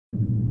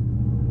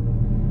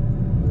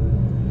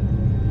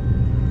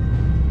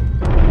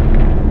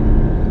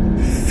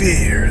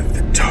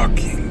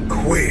Talking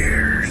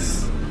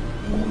Queers.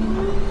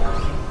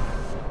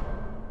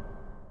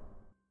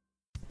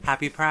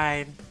 Happy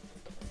Pride.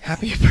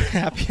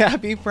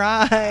 Happy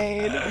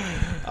Pride.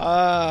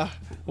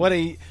 What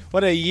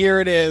a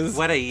year it is.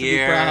 What a to be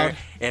year proud.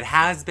 it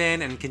has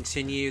been and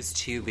continues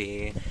to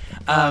be.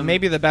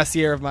 Maybe the best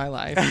year of my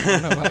life. I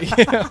don't know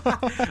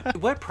about you.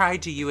 What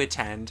Pride do you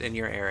attend in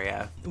your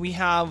area? We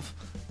have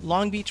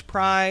Long Beach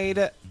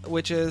Pride,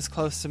 which is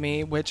close to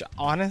me, which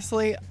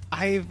honestly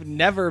I've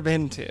never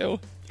been to.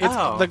 It's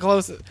the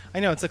closest. I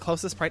know it's the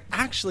closest Pride.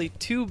 Actually,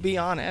 to be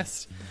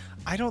honest,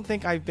 I don't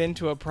think I've been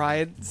to a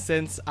Pride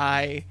since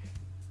I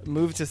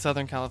moved to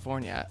Southern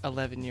California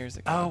 11 years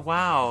ago. Oh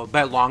wow!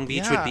 But Long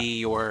Beach Yeah. would be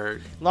your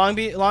Long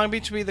Beach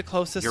would be the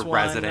closest your one.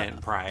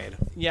 resident Pride.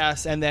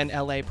 Yes, and then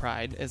LA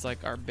Pride is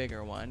like our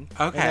bigger one.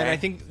 Okay. And then I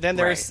think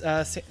there's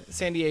Right.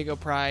 San Diego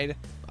Pride.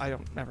 I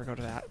don't never go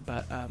to that,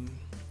 but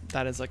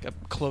that is like a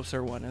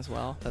closer one as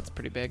well. That's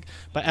pretty big.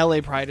 But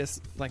LA Pride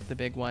is like the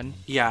big one.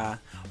 Yeah.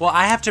 Well,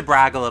 I have to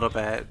brag a little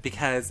bit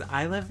because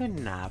I live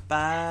in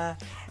Napa.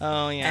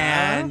 Oh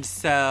yeah. And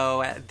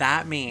so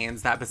that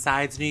means that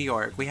besides New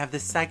York, we have the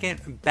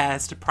second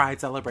best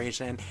Pride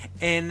celebration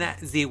in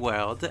the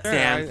world,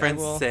 San I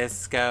will-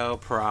 Francisco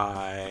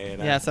Pride.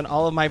 Yes, and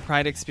all of my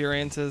Pride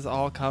experiences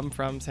all come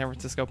from San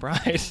Francisco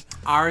Pride.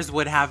 Ours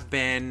would have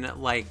been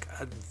like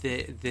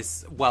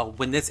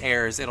when this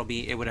airs, it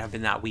would have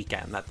been that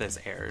weekend that this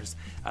airs,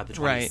 the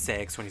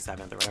 26th,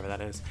 27th, or whatever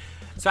that is.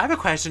 So I have a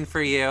question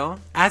for you.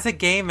 As a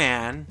gay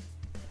man,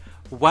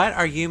 what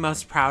are you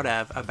most proud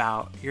of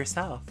about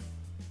yourself?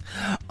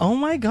 Oh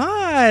my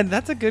God,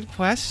 that's a good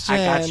question.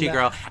 I got you,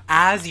 girl.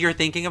 As you're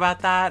thinking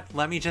about that,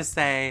 let me just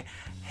say,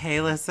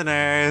 hey,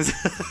 listeners.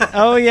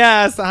 Oh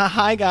yes,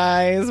 hi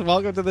guys,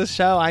 welcome to the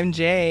show. I'm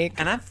Jake.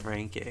 And I'm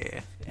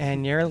Frankie.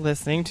 And you're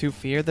listening to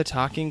Fear the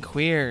Talking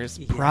Queers,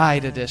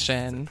 Pride Yes.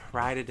 Edition.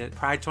 Pride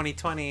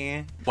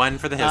 2020. One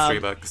for the history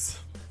Um, books.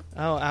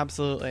 Oh,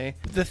 absolutely.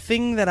 The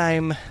thing that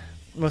I'm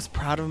most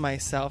proud of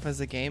myself as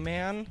a gay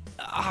man,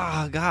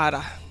 oh,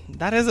 God,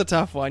 that is a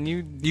tough one.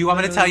 You want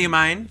me to tell you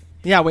mine?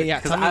 Yeah, wait, yeah,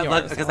 tell me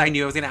yours. Because I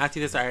knew I was going to ask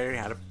you this. I already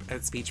had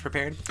a speech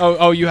prepared.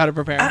 Oh, you had to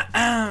prepare.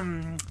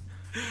 I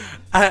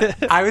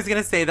was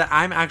going to say that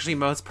I'm actually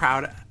most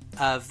proud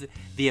of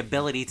the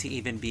ability to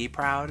even be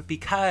proud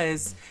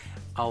because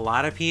a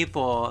lot of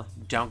people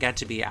don't get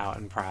to be out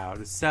and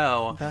proud.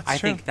 So That's I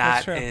true. think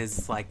That's that true.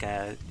 is like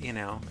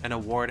an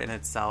award in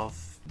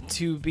itself.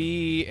 To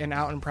be an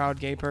out and proud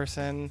gay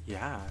person,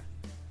 Yeah.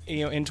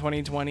 in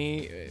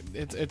 2020,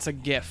 it's a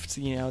gift,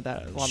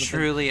 that a lot of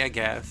Truly a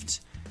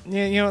gift.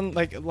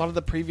 like a lot of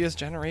the previous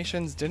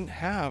generations didn't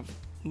have.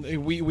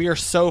 We are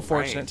so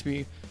fortunate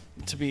Right.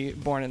 to be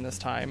born in this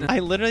time. I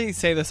literally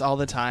say this all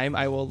the time.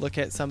 I will look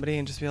at somebody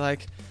and just be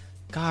like,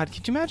 God,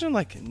 could you imagine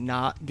like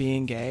not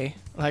being gay?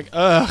 Like,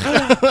 ugh.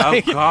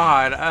 Oh,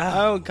 God.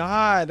 Oh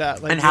God.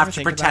 Like, And do you have ever to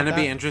think pretend to about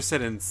be that?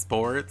 interested in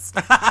sports.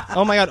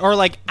 Oh my God. Or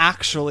like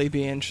actually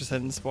be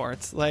interested in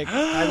sports. Like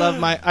I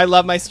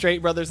love my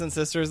straight brothers and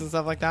sisters and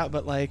stuff like that.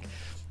 But like,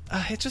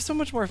 it's just so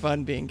much more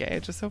fun being gay.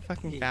 It's just so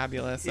fucking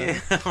fabulous.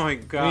 And, Yeah, oh, my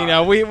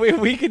God.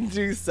 we can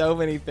do so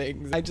many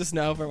things. I just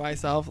know for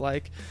myself,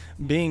 like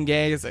being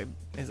gay is a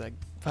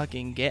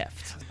fucking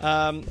gift.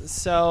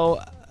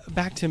 So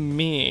back to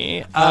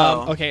me.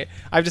 Okay,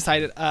 I've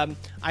decided.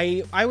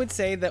 I would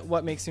say that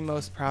what makes me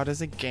most proud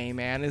as a gay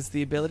man is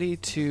the ability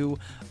to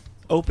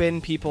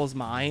open people's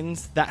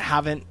minds that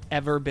haven't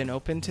ever been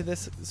open to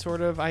this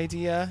sort of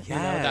idea.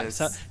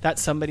 Yes. That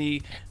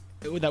somebody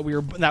that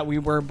we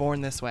were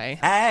born this way.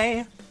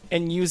 Hey.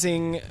 And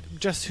using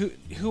just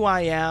who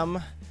I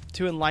am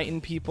to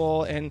enlighten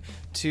people and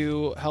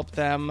to help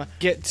them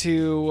get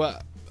to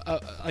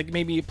like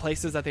maybe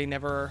places that they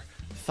never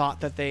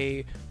thought that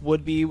they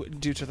would be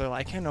due to their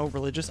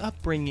religious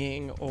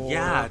upbringing or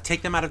Yeah,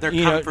 take them out of their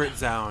you know, comfort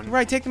zone.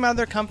 Right, take them out of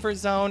their comfort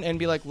zone and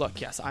be like, look,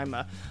 yes,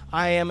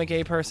 I am a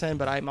gay person,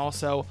 but I'm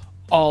also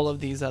all of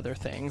these other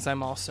things.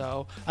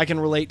 I can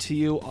relate to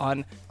you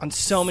on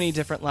so many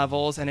different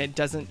levels,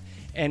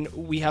 and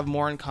we have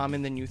more in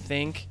common than you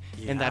think,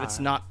 and that Yeah. it's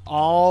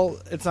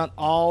not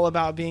all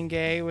about being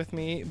gay with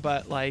me,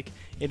 but like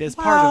it is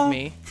part of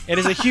me. It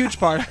is a huge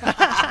part.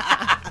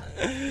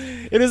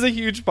 It is a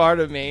huge part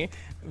of me,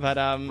 but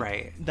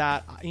Right.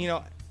 that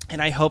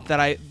and I hope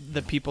that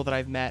the people that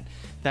I've met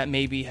that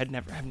maybe have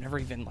never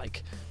even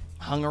like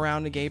hung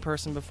around a gay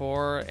person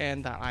before,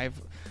 and that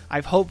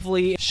I've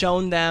hopefully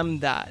shown them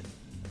that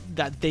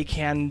they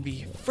can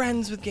be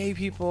friends with gay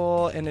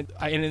people, and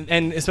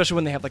especially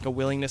when they have like a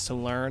willingness to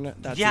learn.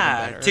 That's even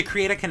better. To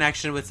create a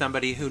connection with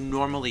somebody who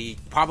normally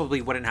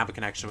probably wouldn't have a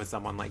connection with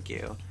someone like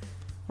you.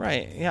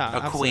 Right, yeah.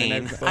 A absolutely.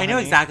 queen. I know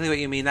exactly what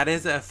you mean. That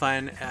is a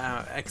fun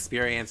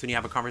experience when you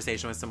have a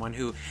conversation with someone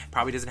who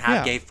probably doesn't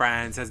have Yeah. gay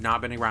friends, has not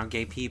been around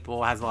gay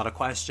people, has a lot of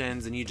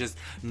questions, and you just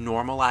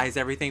normalize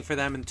everything for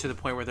them and to the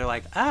point where they're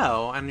like,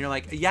 oh, and you're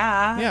like,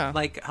 yeah.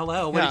 Like,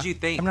 hello, what Yeah. did you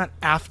think? I'm not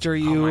after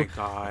you. Oh my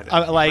God.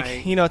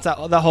 It's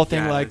the whole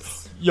thing like,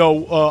 Yes.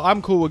 yo,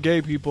 I'm cool with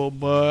gay people,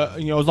 but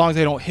as long as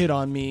they don't hit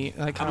on me,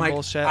 like I'm kind of like,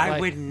 bullshit. I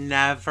would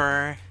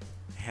never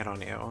hit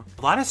on you.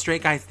 A lot of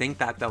straight guys think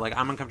that, though. Like,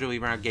 I'm uncomfortable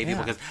being around gay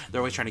people because they're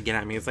always trying to get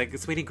at me. It's like,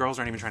 sweetie, girls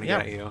aren't even trying to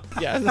get at you.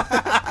 Yeah.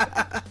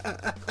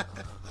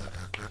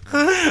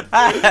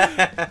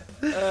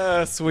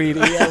 Sweetie.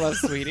 I love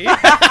Sweetie.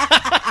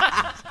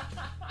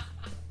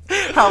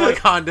 How like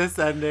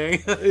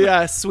condescending.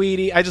 Yeah,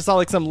 Sweetie. I just saw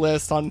like some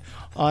list on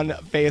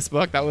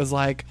Facebook that was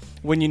like,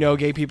 when you know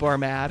gay people are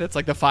mad, it's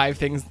like the 5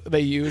 things they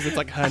use. It's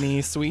like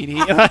honey, sweetie.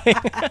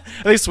 I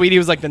think Sweetie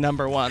was like the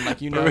number one.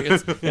 Like, you know,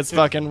 it's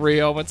fucking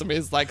real when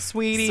somebody's like,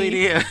 sweetie.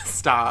 Sweetie,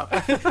 stop.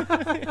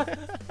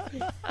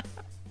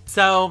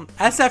 So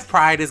SF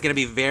Pride is going to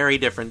be very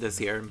different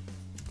this year.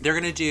 They're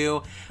going to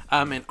do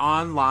an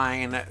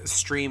online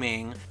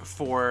streaming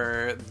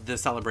for the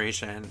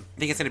celebration. I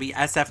think it's going to be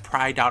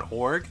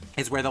sfpride.org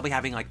is where they'll be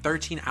having like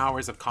 13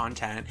 hours of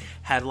content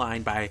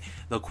headlined by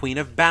the Queen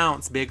of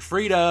Bounce, Big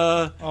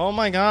Frida. Oh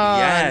my God.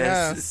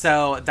 Yes.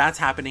 So that's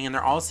happening. And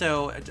they're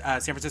also, San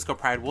Francisco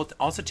Pride will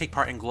also take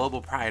part in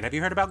Global Pride. Have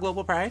you heard about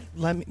Global Pride?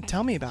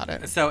 Tell me about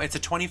it. So it's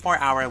a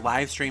 24-hour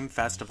live stream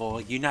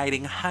festival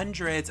uniting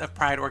hundreds of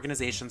Pride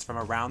organizations from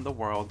around the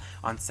world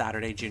on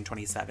Saturday, June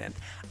 27th.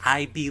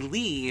 I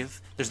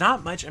believe there's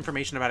not much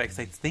information about it because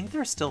I think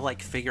they're still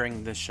like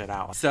figuring this shit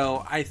out.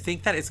 So I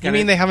think that it's going to...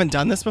 You mean they haven't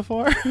done this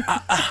before?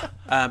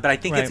 But I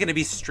think it's going to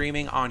be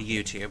streaming on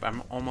YouTube.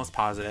 I'm almost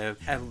positive.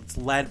 And it's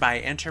led by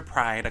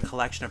Interpride, a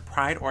collection of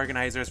Pride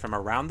organizers from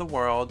around the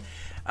world.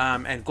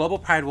 And Global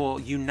Pride will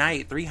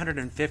unite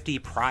 350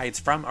 prides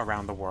from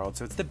around the world.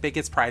 So it's the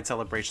biggest Pride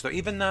celebration. So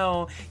even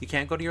though you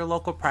can't go to your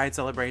local Pride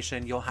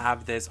celebration, you'll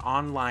have this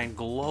online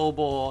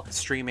global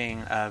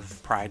streaming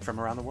of Pride from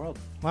around the world.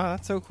 Wow,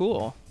 that's so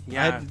cool.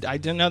 Yeah. I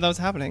didn't know that was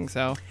happening,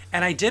 so...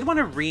 And I did want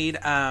to read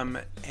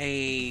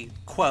a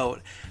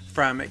quote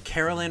from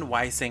Carolyn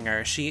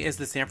Weisinger. She is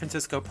the San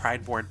Francisco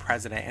Pride Board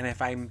president. And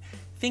if I'm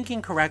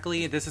thinking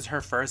correctly, this is her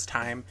first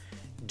time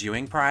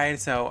doing Pride,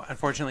 so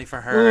unfortunately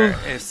for her,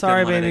 it's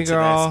sorry, been baby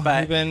girl. This,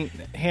 but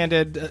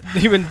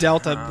you've been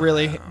dealt a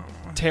really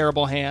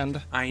terrible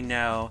hand. I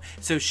know.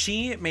 So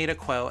she made a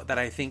quote that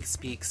I think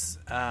speaks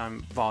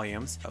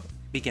volumes.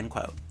 Begin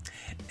quote.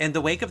 In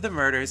the wake of the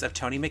murders of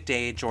Tony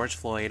McDade, George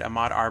Floyd,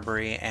 Ahmaud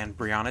Arbery, and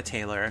Breonna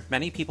Taylor,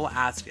 many people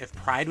asked if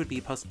Pride would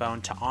be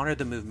postponed to honor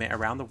the movement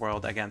around the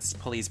world against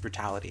police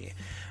brutality.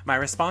 My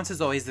response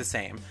is always the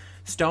same.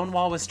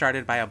 Stonewall was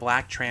started by a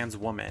black trans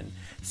woman.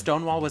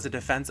 Stonewall was a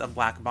defense of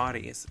black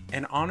bodies.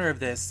 In honor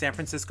of this, San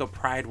Francisco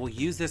Pride will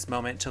use this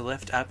moment to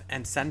lift up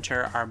and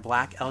center our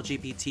black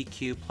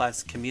LGBTQ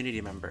plus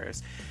community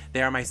members.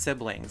 They are my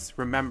siblings.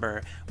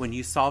 Remember, when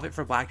you solve it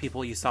for black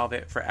people, you solve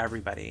it for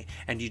everybody.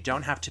 And you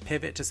don't have to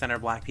pivot to center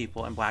black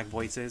people and black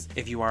voices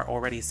if you are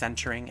already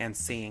centering and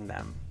seeing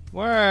them.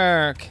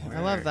 Work.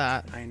 I love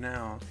that. I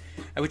know.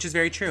 Which is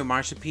very true.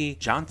 Marsha P.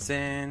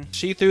 Johnson.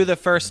 She threw the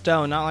first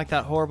stone, not like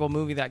that horrible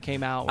movie that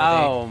came out.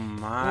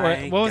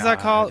 My What was that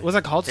called? Was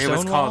that called Stonewall? It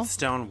was called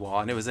Stonewall,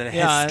 and it was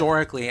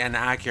historically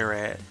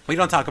inaccurate. We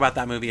don't talk about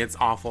that movie. It's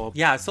awful.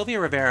 Yeah,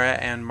 Sylvia Rivera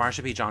and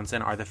Marsha P.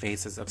 Johnson are the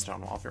faces of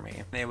Stonewall for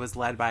me. It was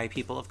led by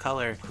people of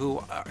color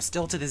who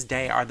still to this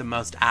day are the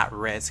most at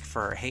risk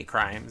for hate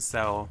crimes.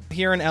 So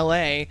here in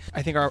LA,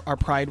 I think our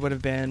Pride would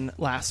have been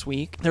last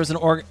week. There was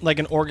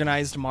an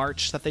organized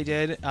march that they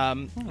did,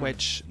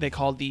 which they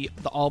called the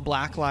All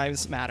Black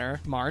Lives Matter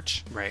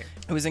March. Right.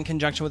 It was in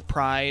conjunction with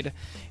Pride.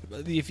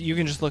 If you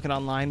can just look it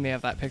online, they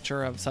have that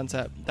picture of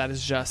Sunset that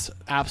is just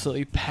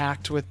absolutely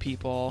packed with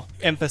people.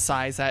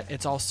 Emphasize that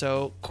it's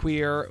also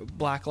queer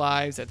Black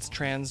lives, it's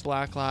trans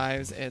Black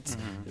lives, it's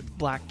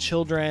Black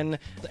children,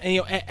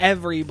 and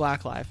every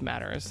Black life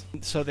matters.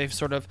 So they've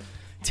sort of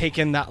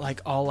taken that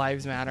like all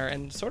lives matter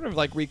and sort of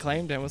like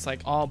reclaimed it. It was like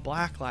all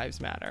Black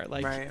lives matter.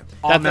 Like right.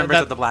 All members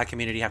of the Black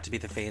community have to be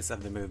the face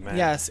of the movement.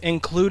 Yes,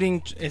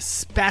 including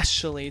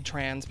especially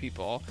trans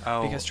people,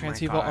 because trans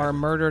people are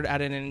murdered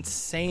at an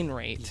insane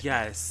rate.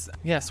 Yes,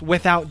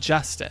 without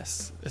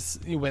justice,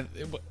 with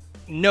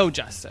no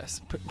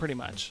justice, pretty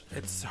much.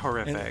 It's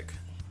horrific.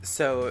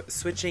 So,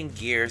 switching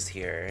gears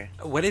here,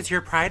 what is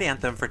your Pride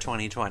anthem for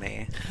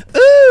 2020?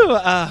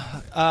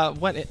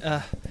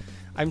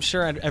 I'm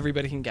sure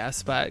everybody can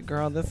guess, but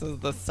girl, this is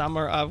the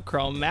summer of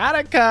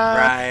Chromatica.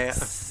 Right.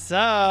 So,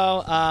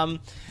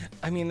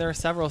 I mean, there are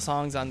several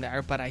songs on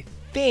there, but I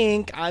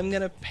think I'm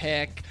going to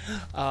pick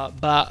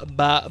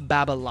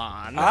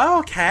Babylon.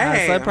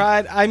 Okay. So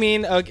Pride, I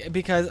mean, okay,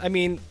 because, I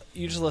mean,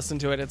 you just listen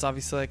to it. It's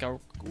obviously like a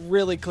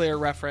really clear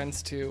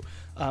reference to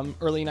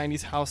early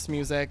 90s house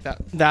music,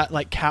 that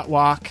like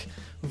catwalk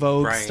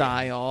Vogue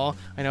style.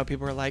 I know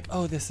people are like,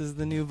 oh, this is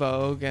the new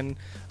Vogue, and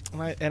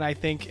I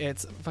think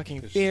it's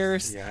fucking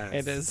fierce. Yes.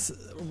 It is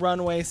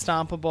runway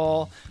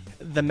stompable.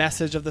 The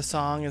message of the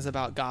song is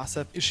about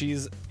gossip.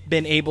 She's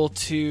been able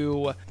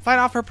to fight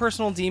off her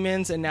personal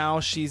demons, and now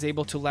she's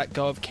able to let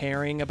go of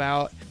caring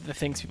about the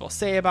things people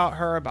say about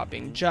her, about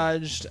being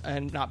judged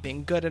and not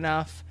being good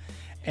enough.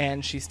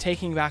 And she's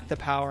taking back the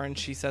power, and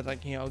she said,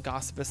 like,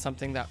 gossip is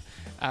something that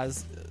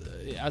as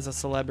a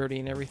celebrity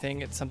and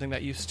everything, it's something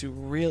that used to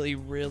really,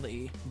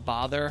 really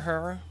bother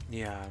her.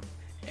 Yeah.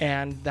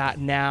 And that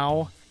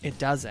now it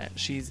doesn't.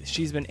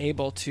 She's been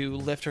able to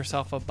lift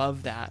herself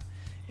above that.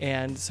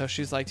 And so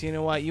she's like, you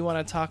know what? You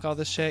want to talk all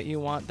the shit you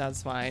want?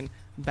 That's fine.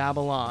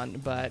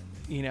 Babylon. But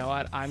you know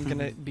what? I'm going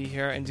to be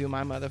here and do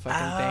my motherfucking thing.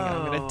 And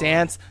I'm going to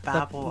dance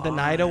the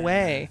night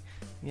away.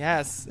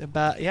 Yes.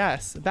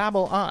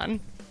 Babble on.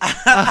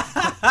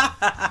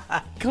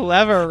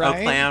 Clever,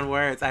 right? A play on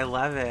words. I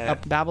love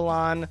it.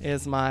 Babylon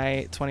is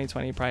my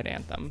 2020 Pride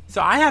anthem.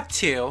 So I have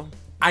two.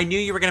 I knew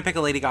you were going to pick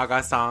a Lady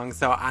Gaga song,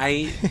 so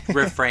I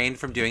refrained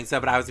from doing so,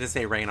 but I was going to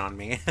say Rain on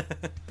Me.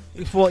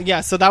 Well,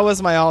 yeah, so that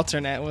was my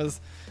alternate,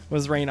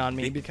 was Rain on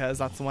Me, because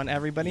that's the one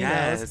everybody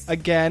knows.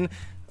 Again,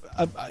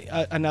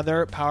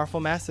 another powerful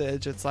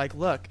message. It's like,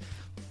 look,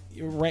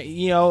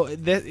 you know,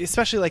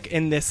 especially like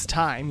in this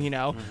time, you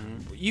know,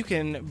 you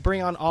can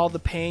bring on all the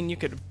pain. You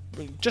could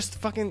just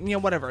fucking, you know,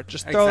 whatever.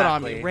 Just throw it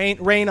on me.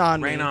 Rain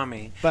on me. Rain on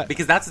me. But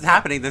because that's what's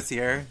happening this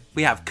year.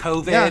 We have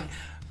COVID,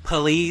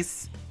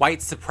 police, white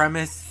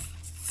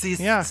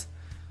supremacists,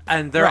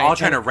 and they're all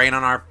trying to rain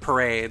on our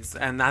parades,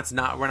 and we're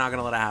not going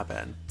to let it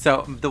happen.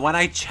 So the one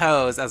I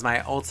chose as my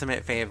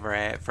ultimate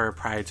favorite for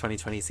Pride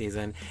 2020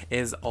 season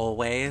is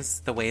Always,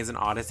 the Ways and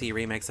Odyssey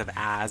remix of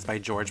As by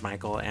George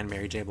Michael and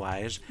Mary J.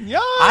 Blige.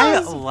 Yes! I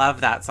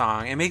love that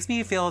song. It makes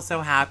me feel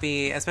so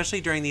happy,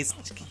 especially during these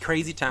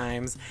crazy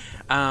times.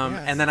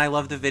 And then I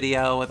love the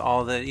video with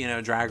all the, you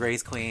know, drag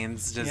race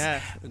queens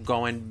just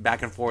going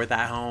back and forth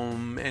at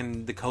home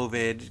and the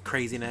COVID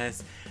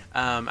craziness.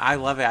 I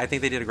love it. I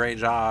think they did a great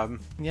job.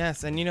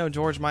 Yes, and you know,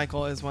 George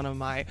Michael is one of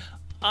my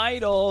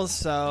idols,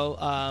 so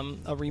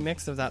a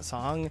remix of that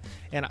song,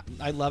 and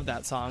I love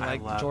that song.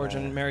 Like George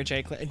and Mary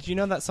J. Do you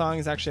know that song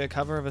is actually a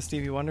cover of a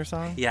Stevie Wonder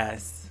song?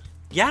 Yes.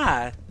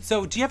 Yeah.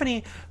 So do you have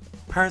any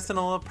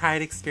personal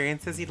Pride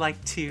experiences you'd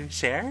like to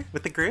share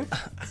with the group?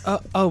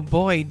 Oh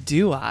boy,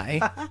 do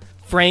I.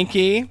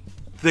 Frankie.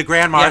 The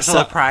Grand Marshal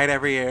of Pride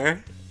every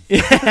year.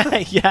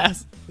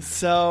 Yes.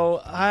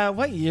 So,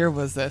 what year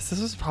was this?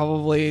 This was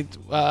probably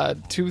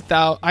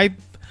 2000.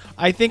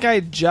 I think I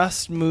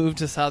just moved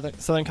to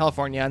Southern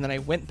California, and then I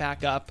went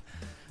back up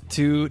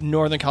to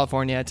Northern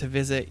California to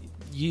visit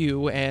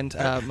you and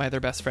my other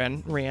best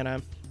friend,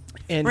 Rihanna.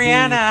 And Hi,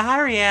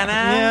 Rihanna.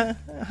 Yeah,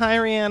 hi,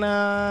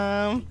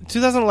 Rihanna.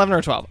 2011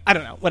 or 12. I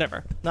don't know.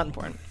 Whatever. Not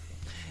important.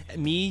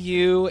 Me,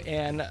 you,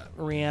 and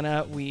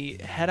Rihanna, we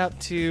head up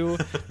to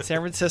San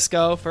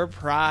Francisco for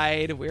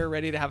Pride. We're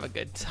ready to have a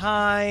good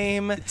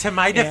time. To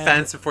my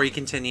defense, before you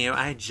continue,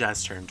 I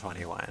just turned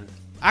 21.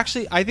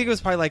 Actually, I think it was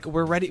probably like,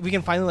 we're ready. We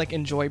can finally like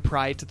enjoy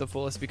Pride to the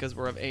fullest because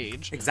we're of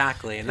age.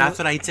 Exactly. And that's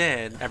what I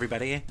did,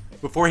 everybody.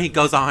 Before he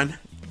goes on.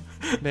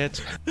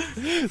 Bitch.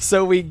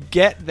 So we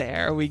get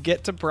there. We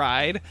get to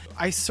Pride.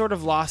 I sort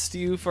of lost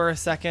you for a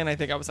second. I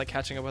think I was like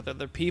catching up with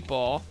other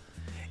people.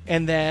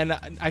 And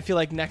then I feel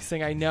like next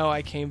thing I know,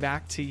 I came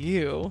back to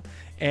you.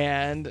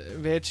 And,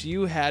 bitch,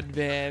 you had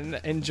been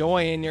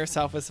enjoying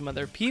yourself with some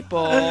other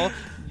people,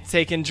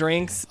 taking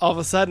drinks. All of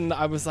a sudden,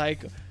 I was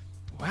like,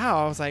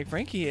 wow. I was like,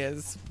 Frankie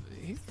he's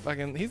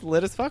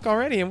lit as fuck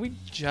already. And we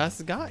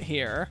just got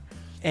here.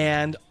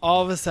 And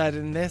all of a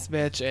sudden, this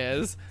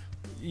bitch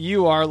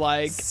you are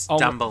like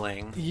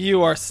stumbling.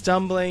 You are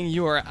stumbling.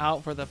 You are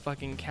out for the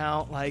fucking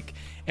count. Like,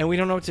 and we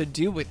don't know what to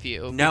do with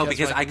you. No,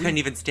 because I couldn't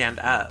even stand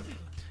up.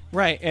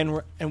 Right,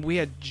 and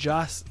we'd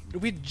just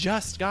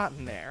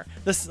gotten there.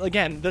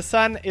 The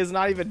sun is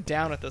not even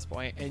down at this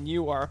point, and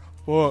you are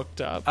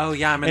hooked up. Oh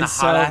yeah, I'm in the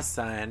hot ass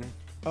sun.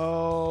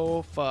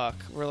 Oh fuck,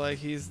 we're like,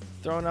 he's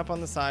thrown up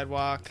on the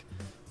sidewalk.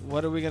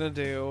 What are we gonna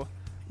do?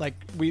 Like,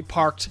 we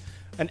parked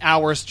an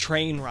hour's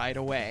train ride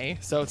away,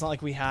 so it's not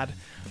like we had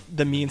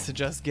the means to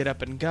just get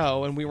up and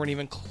go, and we weren't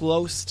even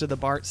close to the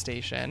BART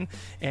station.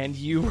 And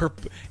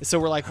so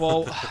we're like,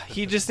 well,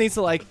 he just needs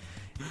to like,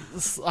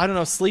 I don't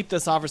know, sleep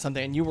this off or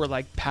something. And you were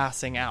like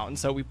passing out. And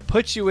so we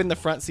put you in the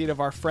front seat of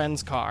our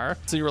friend's car.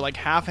 So you were like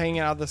half hanging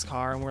out of this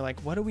car. And we're like,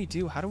 what do we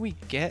do? How do we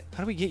get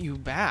you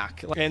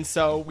back? And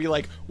so we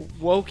like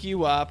woke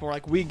you up. And we're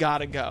like, we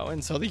gotta go.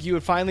 And so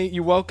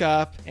you woke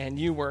up and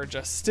you were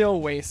just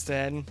still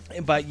wasted,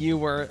 but you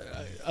were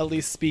at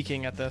least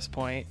speaking at this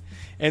point.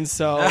 And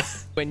so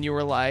when you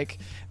were like,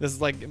 this is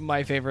like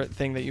my favorite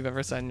thing that you've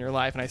ever said in your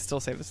life. And I still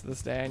say this to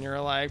this day. And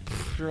you're like,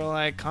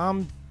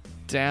 calm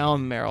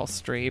down, Meryl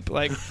Streep.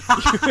 Like,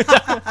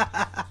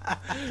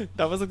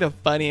 that was like the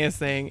funniest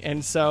thing.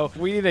 And so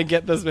we need to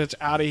get this bitch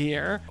out of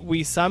here.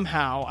 We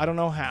somehow, I don't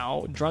know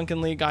how,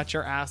 drunkenly got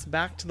your ass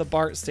back to the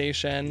BART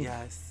station.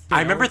 Yes.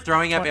 I remember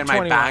throwing up in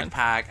my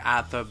backpack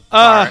at the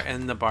bar,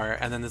 and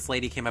then this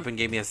lady came up and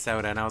gave me a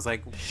soda, and I was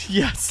like,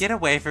 yes, get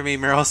away from me,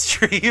 Meryl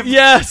Streep.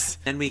 Yes.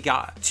 Then we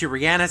got to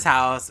Rihanna's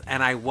house,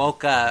 and I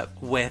woke up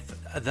with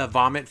the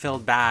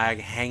vomit-filled bag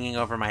hanging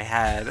over my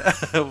head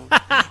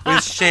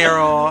with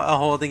Cheryl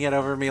holding it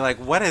over me like,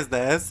 what is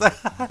this?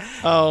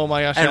 Oh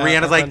my gosh. And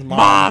Rihanna's like,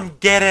 Mom,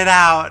 get it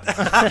out.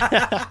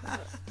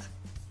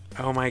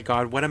 Oh my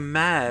god, what a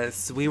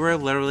mess. We were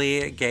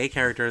literally gay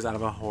characters out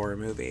of a horror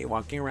movie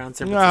walking around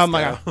San Francisco. Oh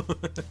my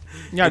god.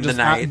 Yeah, just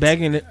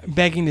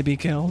begging to be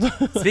killed.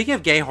 Speaking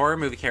of gay horror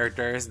movie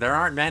characters, there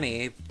aren't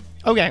many.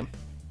 Okay.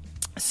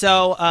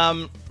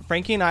 So,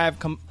 Frankie and I have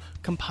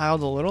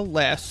compiled a little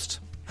list.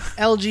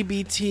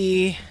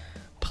 LGBT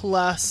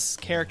plus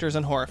characters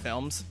in horror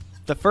films.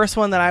 The first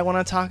one that I want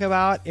to talk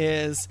about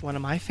is one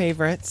of my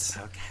favorites.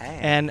 Okay.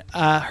 And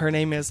her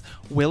name is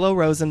Willow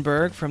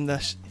Rosenberg from the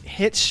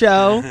hit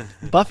show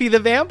Buffy the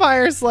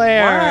Vampire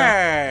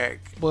Slayer. Work.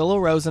 Willow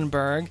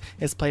Rosenberg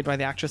is played by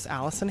the actress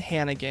Allison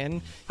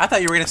Hannigan. I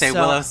thought you were going to say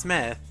Willow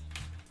Smith.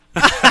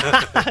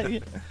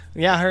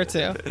 Yeah, her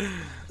too.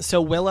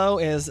 So Willow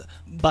is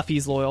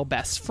Buffy's loyal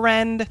best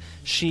friend.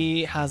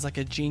 She has like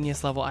a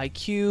genius level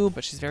IQ,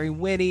 but she's very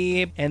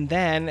witty. And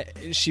then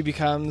she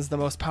becomes the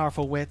most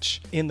powerful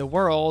witch in the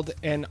world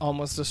and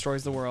almost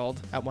destroys the world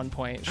at one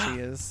point. She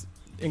is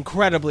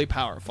incredibly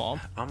powerful.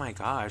 Oh my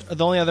gosh.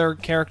 The only other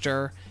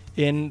character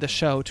in the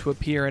show to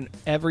appear in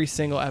every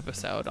single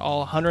episode, all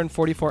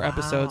 144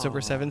 episodes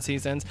over 7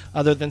 seasons,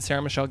 other than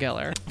Sarah Michelle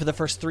Gellar. For the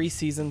first 3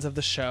 seasons of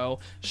the show,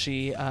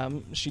 she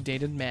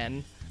dated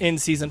men. In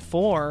season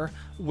 4,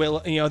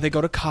 they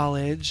go to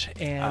college,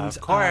 and of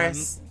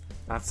course,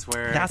 that's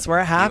where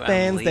it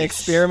happens. The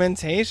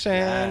experimentation.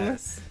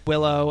 Yes.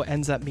 Willow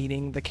ends up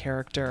meeting the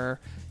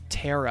character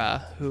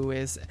Tara, who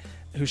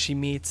she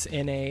meets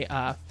in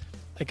a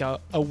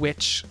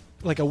witch.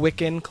 Like a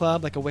Wiccan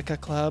club, like a Wicca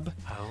club.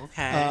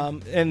 Okay.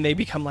 And they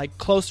become like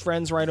close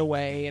friends right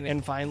away.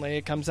 And finally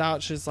it comes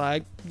out. She's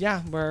like,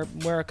 yeah,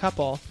 we're a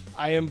couple.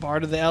 I am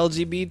part of the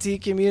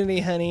LGBT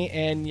community, honey,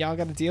 and y'all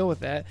got to deal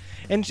with it.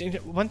 And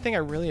one thing I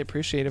really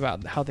appreciate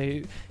about how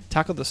they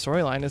tackled the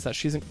storyline is that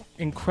she's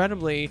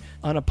incredibly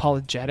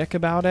unapologetic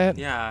about it.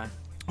 Yeah.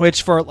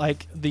 Which for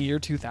like the year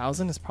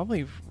 2000 is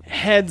probably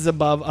heads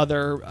above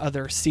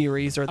other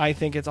series. Or I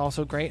think it's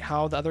also great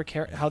how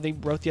how they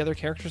wrote the other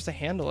characters to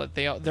handle it.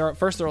 They're at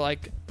first they're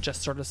like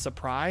just sort of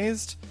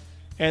surprised,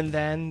 and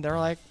then they're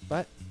like,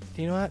 "But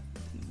you know what?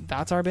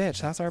 That's our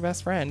bitch. That's our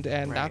best friend,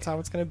 and that's how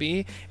it's going to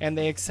be." And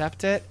they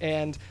accept it,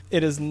 and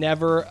it is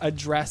never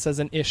addressed as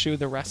an issue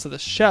the rest of the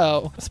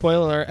show.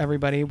 Spoiler alert,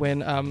 everybody,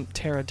 when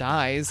Tara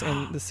dies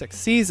in the 6th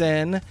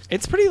season,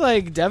 it's pretty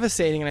like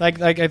devastating.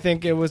 Like I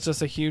think it was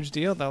just a huge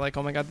deal that like,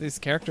 oh my god, these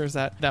characters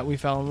that we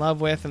fell in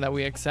love with and that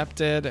we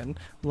accepted and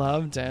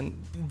loved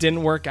and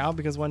didn't work out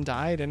because one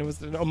died, and it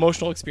was an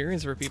emotional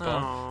experience for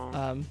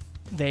people.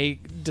 They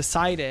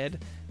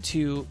decided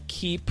to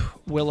keep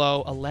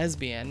Willow a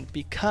lesbian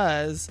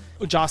because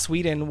Joss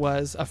Whedon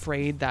was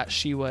afraid that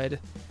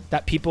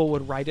people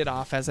would write it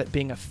off as it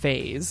being a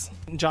phase.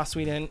 Joss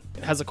Whedon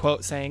has a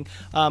quote saying,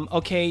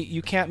 okay,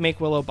 you can't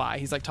make Willow bi.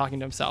 He's like talking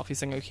to himself. He's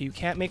saying, okay, you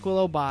can't make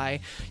Willow bi.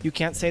 You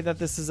can't say that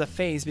this is a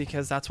phase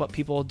because that's what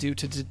people do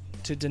to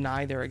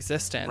deny their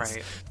existence.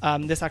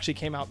 Right. This actually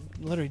came out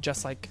literally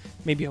just like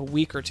maybe a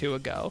week or 2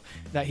 ago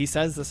that he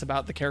says this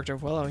about the character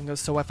of Willow and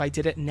goes, so if I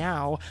did it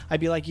now, I'd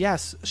be like,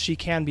 yes, she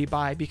can be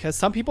bi because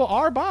some people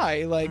are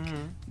bi. Like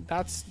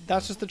that's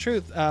just the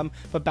truth.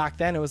 But back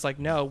then it was like,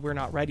 no, we're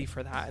not ready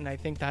for that. And I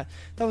think that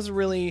was a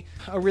really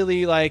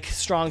like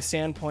strong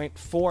standpoint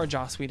for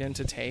Joss Whedon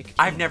to take.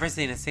 I've never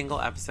seen a single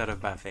episode of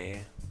Buffy.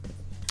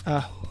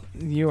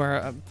 You are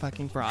a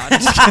fucking fraud.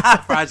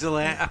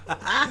 Fraudulent.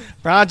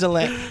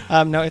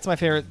 No, it's my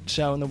favorite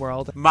show in the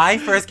world. My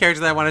first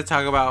character that I want to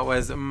talk about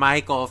was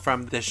Michael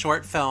from the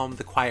short film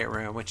The Quiet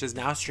Room, which is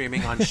now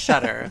streaming on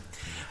Shudder.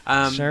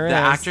 The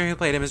actor who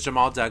played him is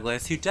Jamal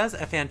Douglas, who does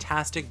a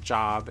fantastic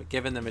job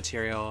given the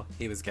material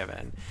he was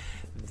given.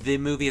 The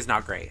movie is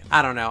not great.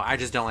 I don't know. I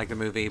just don't like the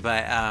movie.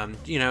 But,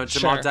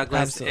 Jamal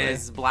Douglas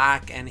is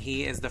black, and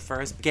he is the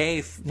first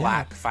gay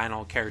black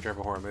final character of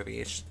a horror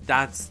movie.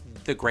 That's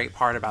the great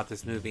part about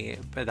this movie,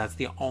 but that's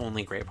the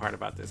only great part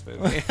about this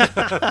movie.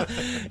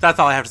 That's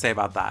all I have to say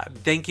about that.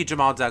 Thank you,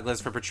 Jamal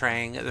Douglas, for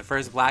portraying the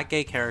first black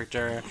gay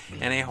character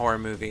in a horror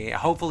movie.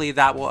 Hopefully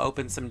that will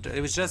open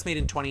it was just made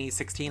in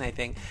 2016, I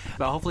think,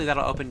 but hopefully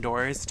that'll open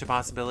doors to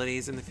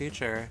possibilities in the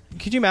future.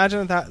 Could you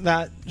imagine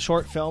that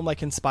short film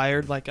like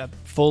inspired like a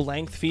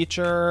full-length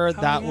feature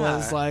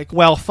was like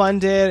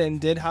well-funded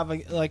and did have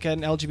an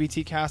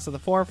LGBT cast at the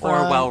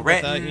forefront? Or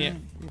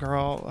well-written.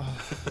 Girl,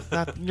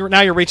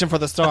 now you're reaching for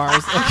the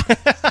stars.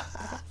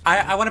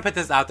 I want to put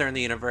this out there in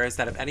the universe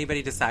that if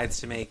anybody decides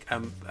to make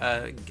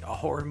a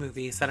horror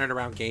movie centered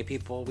around gay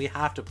people, we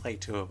have to play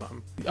 2 of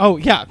them. Oh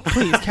yeah,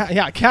 please,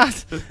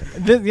 cast.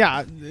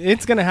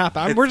 It's gonna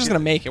happen. We're just gonna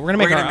make it. We're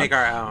gonna make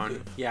our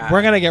own. Yeah,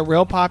 we're gonna get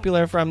real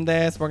popular from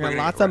this. We're gonna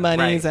lots of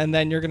monies, and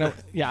then you're gonna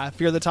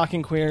Fear the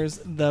Talking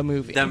Queers, the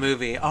movie. The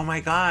movie. Oh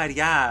my god,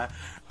 yeah.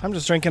 I'm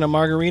just drinking a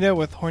margarita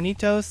with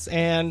Hornitos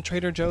and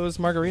Trader Joe's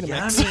margarita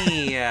mix.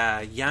 Yummy.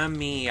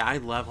 Yummy. I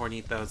love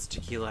Hornitos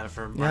tequila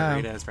for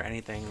margaritas, for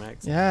anything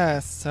mix.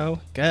 Yes, so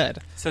good.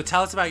 So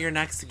tell us about your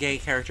next gay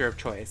character of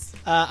choice.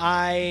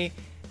 I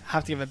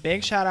have to give a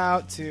big shout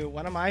out to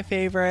one of my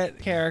favorite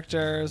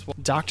characters,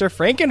 Dr.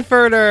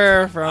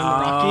 Frankenfurter from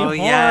Rocky Horror.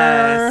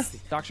 Yes.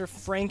 Dr.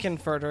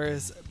 Frankenfurter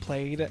is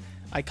played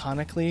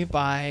iconically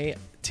by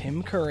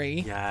Tim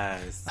Curry.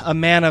 Yes. A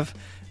man of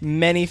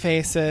many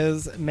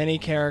faces, many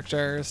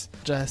characters,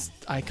 just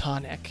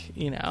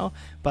iconic,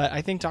 But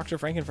I think Dr.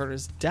 Frankenfurter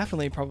is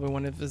definitely probably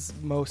one of his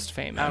most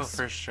famous. Oh,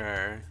 for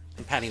sure.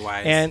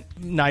 Pennywise. And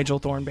Nigel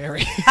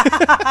Thornberry.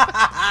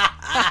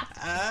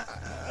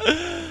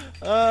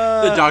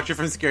 The doctor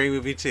from Scary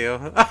Movie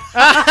 2.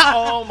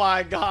 Oh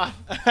my god.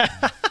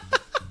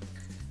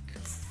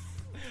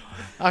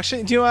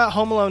 Actually, do you know what?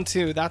 Home Alone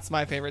 2, that's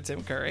my favorite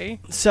Tim Curry.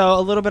 So a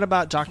little bit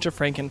about Dr.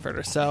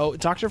 Frankenfurter. So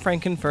Dr.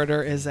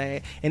 Frankenfurter is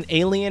an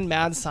alien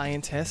mad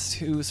scientist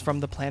who's from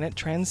the planet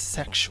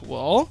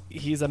Transsexual.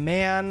 He's a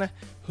man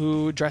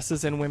who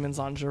dresses in women's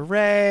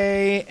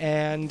lingerie,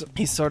 and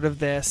he's sort of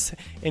this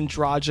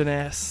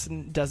androgynous,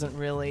 doesn't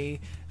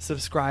really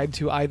subscribe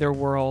to either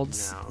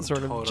world's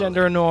of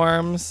gender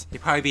norms.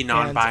 He'd probably be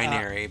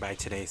non-binary by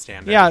today's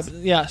standards.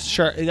 Yeah,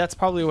 sure. That's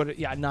probably what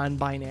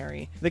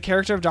non-binary. The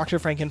character of Dr.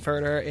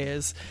 Frankenfurter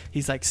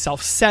he's like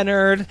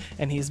self-centered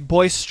and he's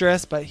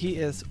boisterous, but he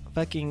is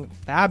fucking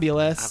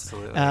fabulous.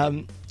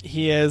 Absolutely.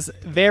 He is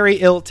very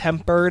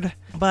ill-tempered,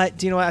 but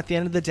do you know what? At the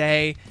end of the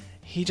day,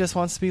 he just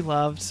wants to be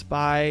loved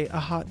by a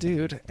hot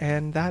dude,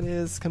 and that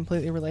is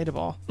completely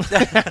relatable.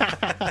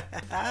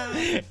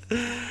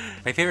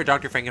 My favorite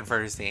Dr.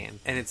 Frankenfurter scene,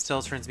 and it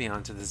still turns me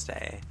on to this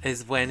day,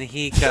 is when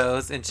he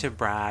goes into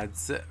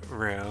Brad's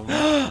room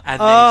and they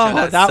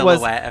show that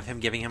silhouette of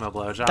him giving him a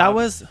blowjob. That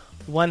was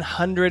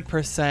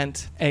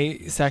 100%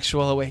 a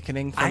sexual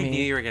awakening for me. I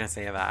knew you were going to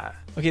say that.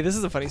 Okay, this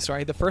is a funny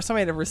story. The first time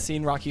I'd ever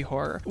seen Rocky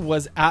Horror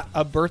was at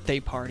a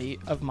birthday party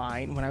of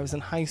mine when I was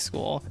in high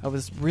school. I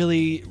was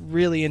really,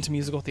 really into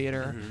musical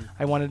theater. Mm-hmm.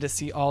 I wanted to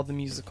see all the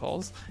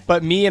musicals.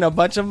 But me and a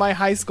bunch of my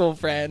high school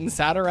friends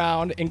sat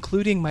around,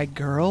 including my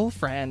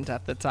girlfriend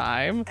at the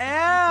time. Ew!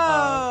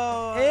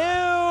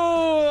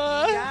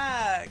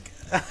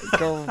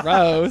 Yuck!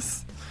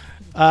 Gross.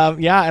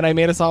 And I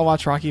made us all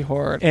watch Rocky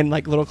Horror, and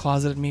like little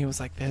closeted me was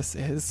like, this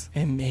is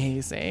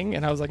amazing,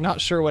 and I was like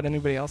not sure what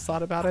anybody else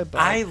thought about it, but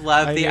I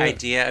love the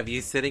idea of you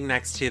sitting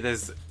next to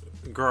this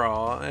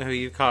girl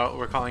who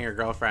were calling your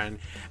girlfriend,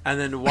 and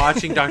then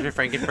watching Dr.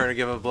 Frankenfurter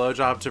give a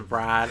blowjob to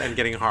Brad and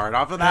getting hard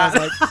off of that.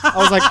 I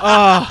was like,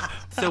 oh.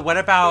 So what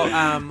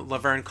about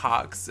Laverne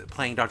Cox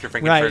playing Dr.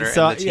 Frankenfurter in the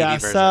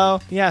TV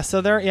version?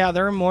 So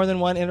there are more than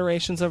one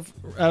iterations of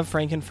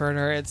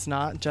Frankenfurter. It's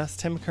not just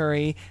Tim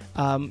Curry.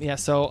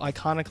 So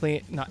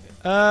iconically,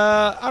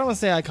 I don't want to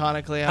say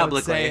iconically.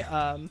 Publicly.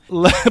 I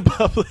would say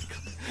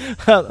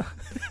publicly.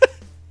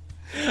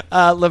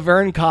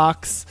 Laverne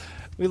Cox.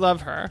 We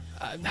love her.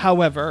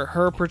 However,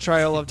 her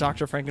portrayal of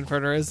Dr.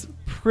 Frankenfurter is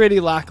pretty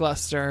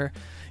lackluster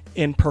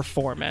in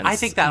performance. I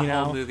think that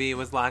whole movie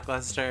was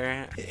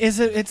lackluster. It's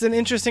an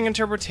interesting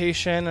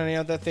interpretation. I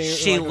know that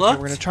she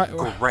looked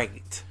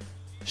great.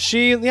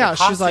 She's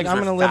like,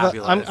 I'm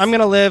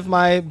gonna live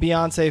my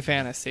Beyonce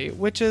fantasy,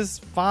 which is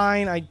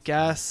fine, I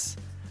guess.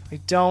 I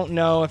don't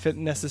know if it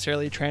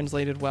necessarily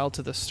translated well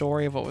to the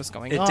story of what was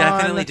going on. It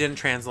definitely didn't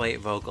translate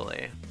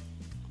vocally.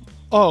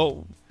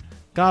 Oh,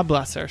 God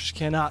bless her. She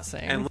cannot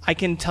sing. And I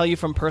can tell you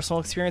from personal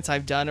experience,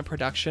 I've done a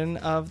production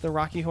of the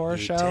Rocky Horror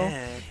Show.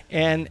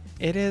 And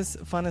it is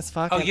fun as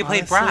fuck. Oh, you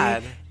played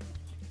Brad.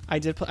 I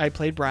did. I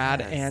played Brad.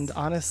 Yes. And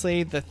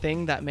honestly, the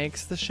thing that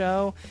makes the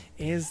show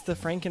is the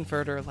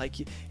Frankenfurter. Like,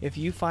 if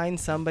you find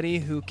somebody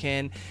who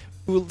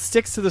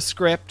sticks to the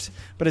script,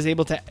 but is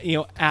able to,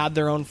 add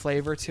their own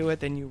flavor to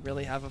it, then you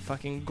really have a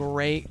fucking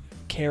great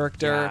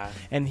character.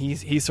 And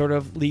he sort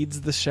of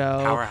leads the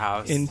show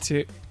powerhouse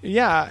into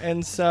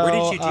and so where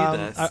did you do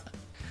this? A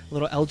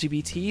little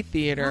LGBT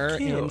theater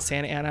in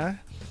Santa Ana,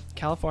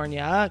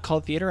 California,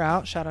 called Theater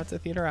Out. Shout out to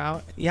Theater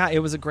Out. It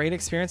was a great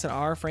experience. And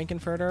our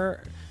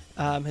Frankenfurter,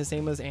 his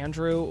name was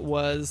Andrew,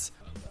 was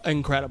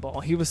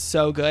incredible. He was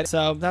so good.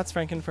 So that's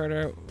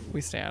Frankenfurter.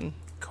 We stand.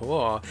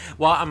 Cool.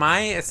 Well,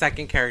 my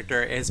second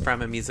character is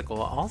from a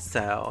musical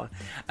also.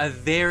 A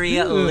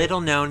very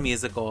little known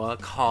musical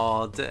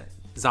called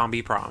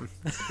Zombie Prom.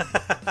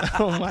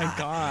 Oh my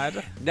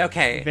God.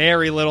 Okay.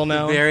 Very little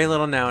known. Very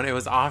little known. It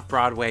was off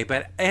Broadway,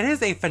 but it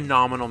is a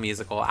phenomenal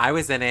musical. I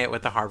was in it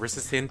with the Harbor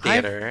Sassoon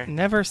Theater. I've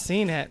never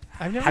seen it.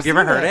 Have you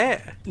ever heard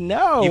it?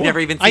 No. You've never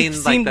even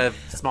seen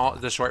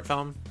the short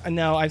film?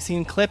 No, I've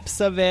seen clips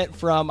of it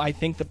from, I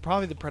think,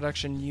 probably the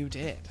production you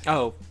did.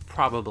 Oh,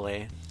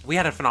 probably. We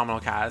had a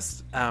phenomenal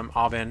cast.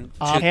 Aubin.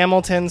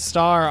 Hamilton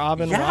star,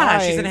 Aubin Wise. Yeah,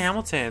 she's in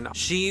Hamilton.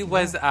 She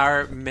was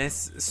our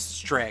Miss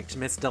Strict.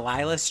 Miss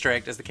Delilah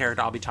Strict is the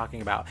character I'll be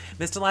talking about.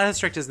 Miss Delilah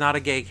Strict is not a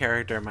gay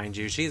character, mind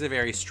you. She's a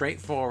very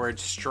straightforward,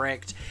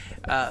 strict,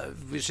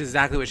 which is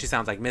exactly what she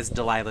sounds like. Miss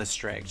Delilah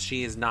Strict.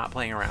 She is not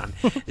playing around.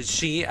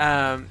 She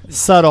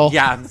subtle.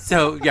 Yeah.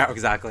 So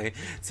exactly.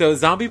 So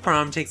Zombie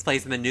Prom takes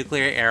place in the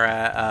nuclear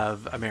era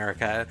of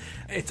America.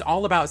 It's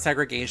all about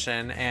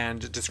segregation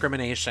and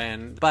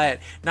discrimination, but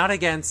not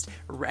against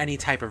any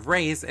type of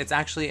race. It's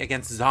actually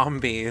against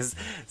zombies.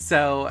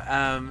 So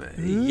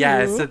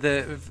so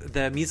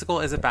the musical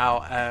is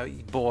about a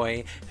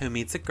boy who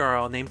meets a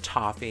girl named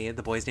Toffee.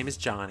 The boy's name is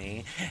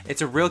Johnny.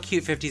 It's a real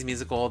cute 50s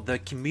musical. The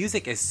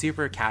music is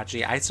super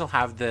catchy. I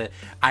have the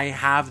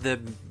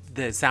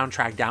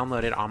soundtrack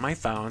downloaded on my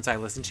phone, so I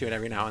listen to it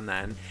every now and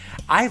then.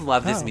 I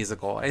love this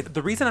musical.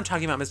 The reason I'm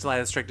talking about Miss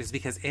Delilah Strict is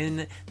because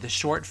in the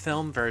short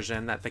film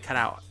version that they cut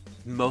out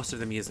most of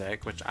the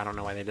music, which I don't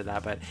know why they did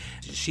that, but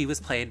she was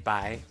played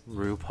by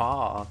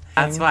RuPaul.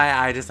 That's why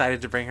I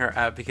decided to bring her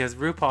up, because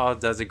RuPaul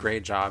does a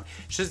great job.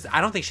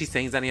 I don't think she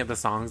sings any of the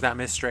songs that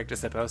Miss Strict is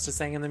supposed to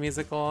sing in the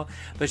musical,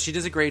 but she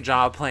does a great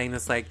job playing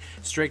this like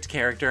strict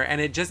character,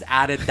 and it just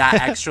added that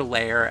extra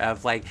layer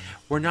of like,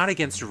 we're not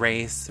against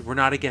race, we're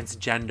not against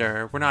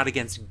gender, we're not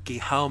against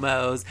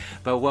homos,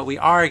 but what we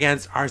are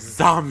against are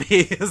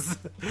zombies.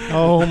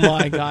 Oh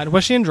my God.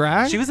 Was she in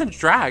drag? She was in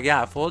drag,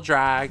 yeah, full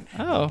drag.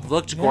 Oh,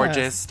 looked gorgeous,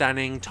 yes.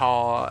 stunning,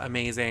 tall,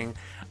 amazing.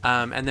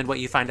 And then what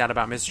you find out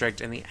about Miss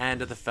Strict in the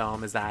end of the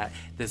film is that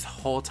this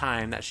whole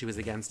time that she was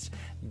against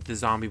the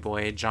zombie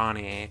boy,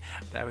 Johnny,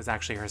 that was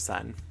actually her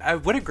son.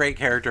 What a great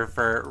character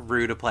for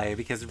Rue to play,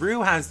 because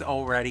Rue has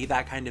already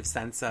that kind of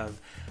sense of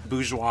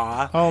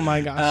bourgeois. Oh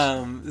my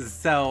gosh.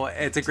 So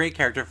it's a great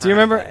character for Do you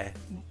her remember? to play.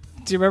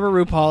 Do you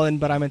remember RuPaul in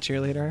But I'm a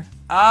Cheerleader?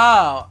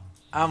 Oh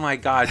my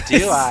God,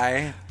 do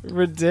I?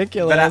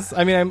 Ridiculous. But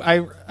I mean,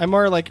 I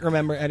more like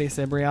remember Eddie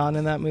Cibrian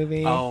in that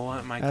movie.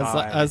 Oh my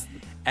God. As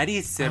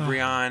Eddie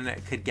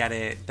Cibrian could get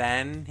it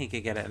then. He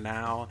could get it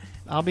now.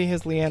 I'll be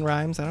his Leanne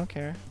Rimes. I don't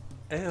care.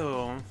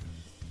 Ew.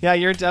 Yeah,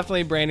 you're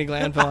definitely Brandy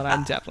Glanville, and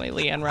I'm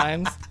definitely Leanne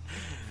Rimes.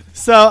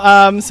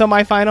 So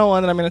my final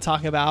one that I'm going to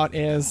talk about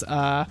is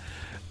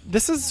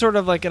this is sort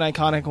of like an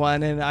iconic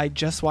one, and I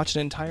just watched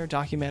an entire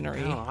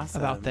documentary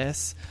about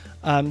this.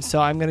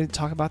 So I'm going to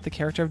talk about the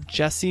character of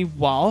Jesse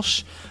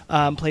Walsh,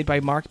 played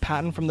by Mark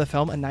Patton from the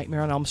film A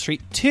Nightmare on Elm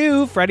Street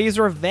 2, Freddy's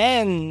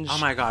Revenge. Oh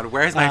my God,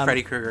 where's my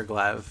Freddy Krueger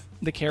glove?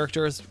 The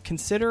character is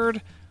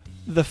considered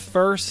the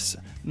first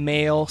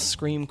male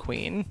scream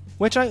queen,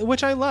 which I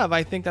love.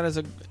 I think that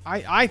is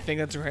I think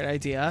that's a great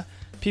idea.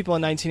 People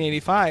in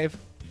 1985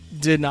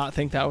 did not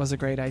think that was a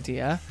great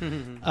idea.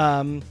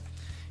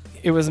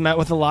 It was met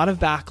with a lot of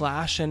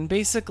backlash, and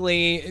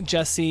basically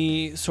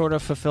Jessie sort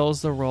of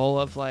fulfills the role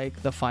of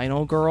like the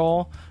final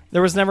girl.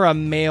 There was never a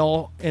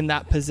male in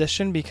that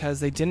position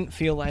because they didn't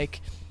feel like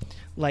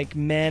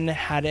men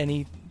had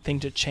anything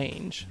to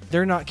change.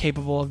 They're not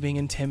capable of being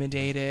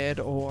intimidated,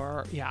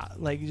 or she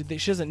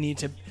doesn't need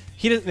to.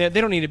 They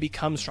don't need to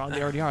become strong.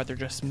 They already are. They're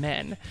just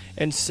men.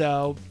 And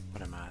so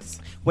what a mess.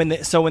 When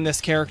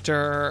this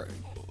character,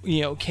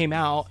 came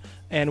out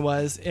and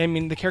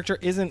the character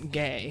isn't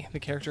gay. The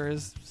character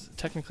is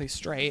technically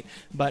straight,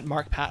 but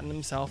Mark Patton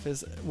himself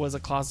was a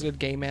closeted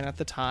gay man at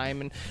the time,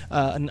 and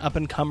an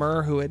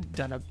up-and-comer who had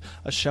done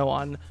a show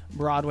on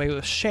Broadway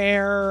with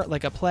Cher,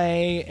 like a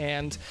play,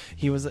 and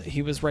he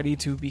was ready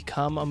to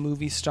become a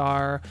movie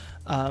star,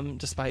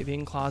 despite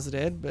being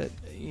closeted, but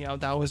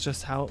that was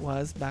just how it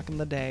was back in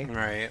the day.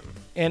 Right.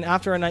 And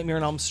after A Nightmare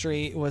on Elm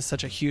Street was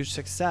such a huge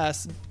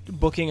success,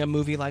 booking a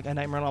movie like A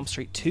Nightmare on Elm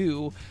Street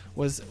 2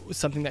 was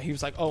something that he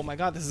was like, oh my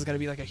God, this is going to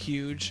be like a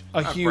huge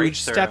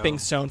stepping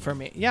stone for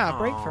me. Yeah, a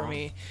break for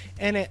me.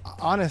 And it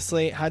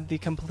honestly had the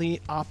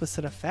complete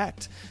opposite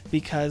effect,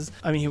 because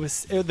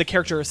the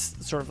character is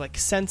sort of like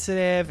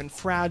sensitive and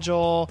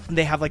fragile.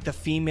 They have like the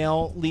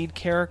female lead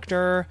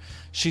character.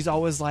 She's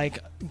always like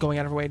going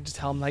out of her way to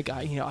tell him like,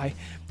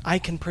 I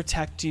can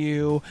protect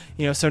you,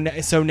 so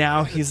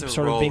now he's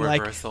sort of being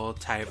like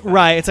type.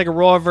 Right, it's like a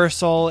role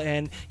reversal,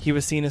 and he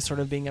was seen as sort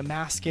of being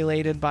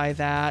emasculated by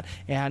that,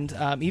 and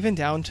even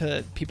down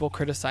to people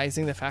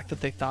criticizing the fact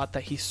that they thought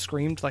that he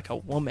screamed like a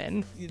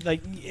woman.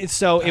 Like,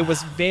 so it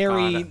was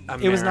very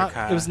God, it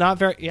was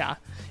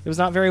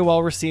not very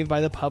well received by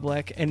the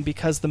public, and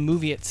because the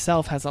movie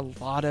itself has a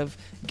lot of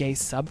gay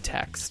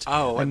subtext.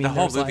 The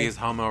whole movie is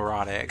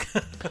homoerotic.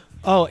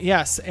 Oh,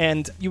 yes,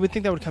 and you would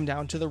think that would come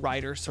down to the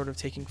writer sort of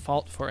taking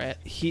fault for it.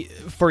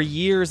 For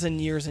years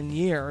and years and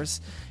years,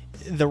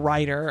 the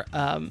writer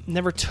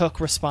never took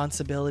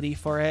responsibility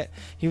for it.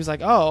 He was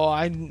like,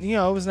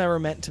 it was never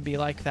meant to be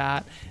like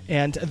that.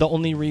 And the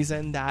only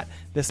reason that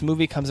this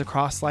movie comes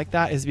across like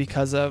that is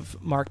because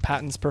of Mark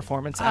Patton's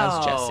performance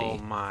as Jesse. Oh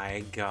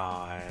my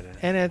God.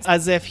 And it's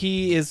as if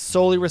he is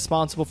solely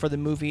responsible for the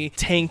movie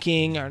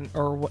tanking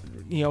or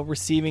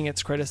receiving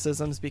its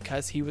criticisms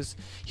because he was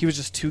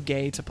just too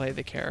gay to play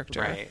the character.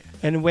 Right.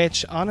 In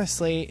which,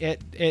 honestly,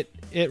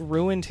 it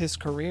ruined his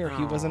career.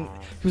 He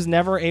was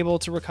never able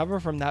to recover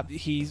from that.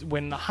 He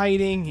went into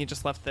hiding. He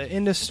just left the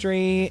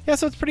industry. Yeah,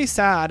 so it's pretty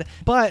sad.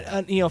 But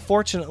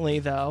fortunately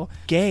though,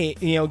 gay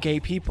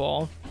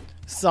people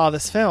saw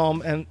this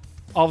film and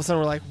all of a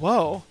sudden were like,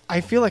 whoa, I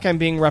feel like I'm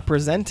being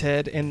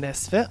represented in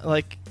this film,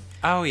 like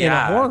in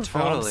a horror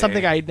film,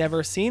 something I'd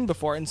never seen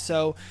before. And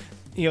so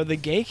the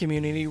gay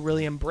community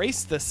really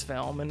embraced this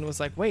film and was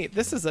like, wait,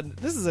 this is an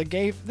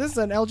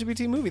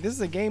LGBT movie. This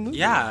is a gay movie.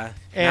 Yeah.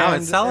 Now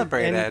it's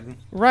celebrated.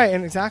 Right,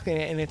 and exactly.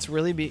 And it's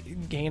really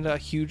gained a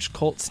huge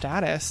cult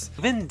status.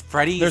 Even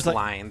Freddy's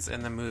lines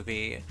in the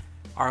movie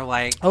are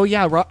like... Oh,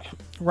 yeah.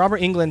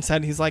 Robert Englund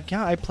said, he's like,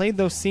 yeah, I played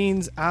those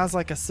scenes as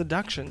like a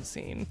seduction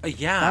scene.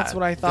 Yeah. That's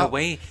what I thought.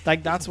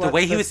 The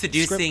way he was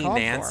seducing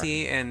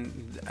Nancy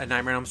in A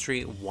Nightmare on Elm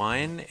Street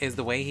 1 is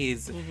the way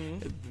he's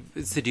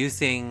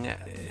seducing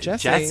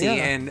Jesse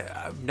in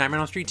Nightmare on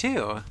Elm Street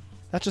 2.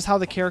 That's just how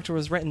the character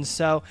was written.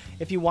 So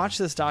if you watch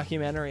this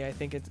documentary, I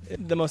think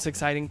the most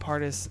exciting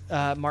part is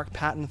Mark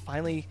Patton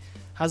finally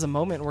has a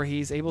moment where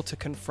he's able to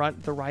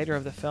confront the writer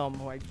of the film,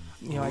 who I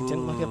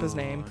didn't look up his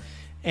name.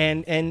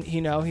 And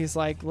he's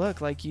like,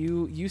 look, like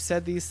you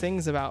said these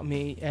things about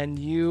me and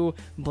you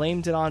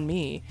blamed it on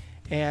me.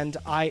 And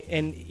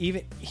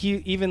he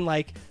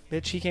like,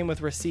 bitch, he came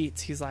with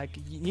receipts. He's like,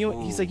 you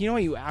know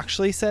what you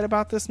actually said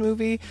about this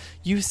movie?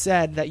 You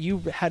said that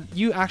you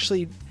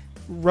actually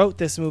wrote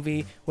this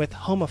movie with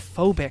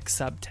homophobic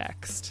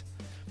subtext.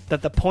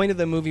 That the point of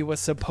the movie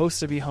was supposed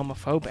to be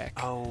homophobic.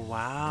 Oh,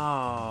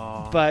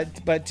 wow.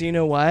 But do you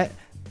know what?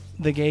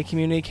 The gay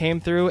community came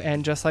through,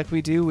 and just like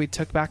we do, we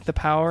took back the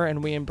power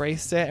and we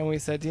embraced it, and we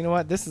said, you know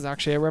what? This is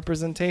actually a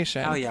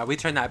representation. Oh, yeah. We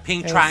turned that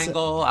pink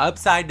triangle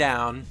upside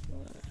down.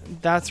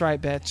 That's right,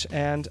 bitch.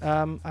 And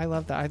I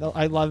love that.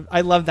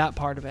 I love that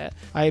part of it.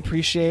 I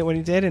appreciate what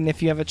he did, and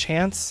if you have a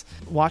chance,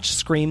 watch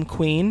Scream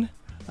Queen.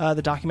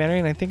 The documentary,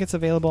 and I think it's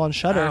available on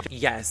Shudder.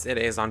 Yes, it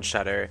is on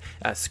Shudder.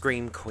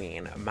 Scream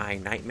Queen, My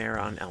Nightmare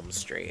on Elm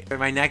Street.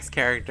 My next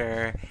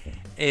character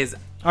is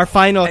our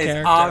final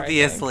character.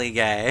 Obviously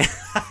gay,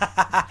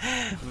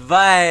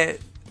 but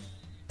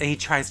he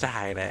tries to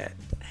hide it.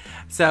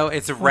 So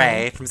it's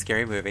Ray from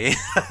Scary Movie.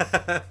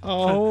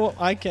 Oh,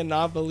 I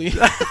cannot believe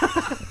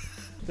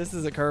this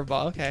is a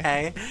curveball.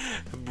 Okay.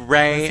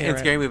 Ray in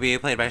Scary Movie,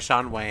 played by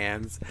Sean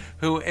Wayans,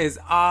 who is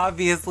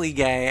obviously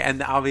gay,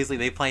 and obviously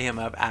they play him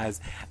up as,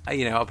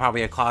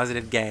 probably a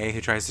closeted gay who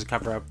tries to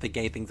cover up the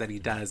gay things that he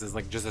does as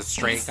like just a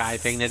straight guy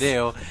thing to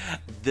do.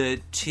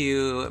 The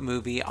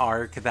 2-movie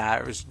arc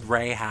that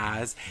Ray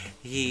has,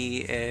 he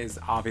is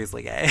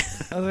obviously gay.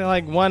 I was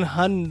like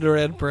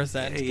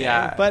 100% gay.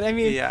 Yeah, but I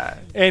mean, yeah,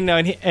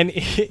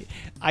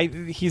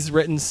 he's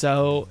written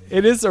so.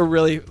 It is a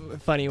really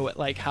funny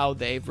like how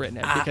they've written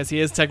it, because he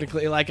is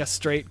technically like a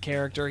straight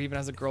character. He even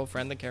has a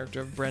girlfriend. The character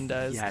of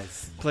Brenda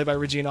is played by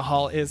Regina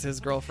Hall, is his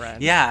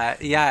girlfriend. Yeah,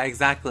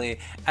 exactly.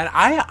 And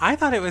I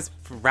thought it was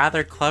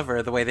rather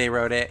clever the way they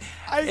wrote it.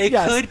 It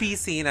could be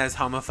seen as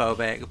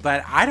homophobic,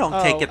 but I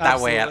don't take it that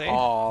way at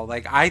all.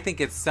 Like, I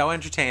think it's so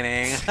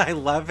entertaining. I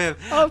love him.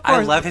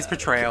 I love his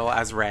portrayal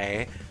as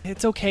Ray.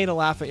 It's okay to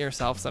laugh at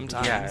yourself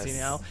sometimes,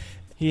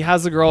 He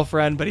has a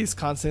girlfriend, but he's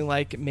constantly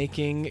like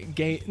making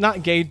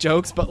not gay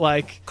jokes, but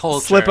like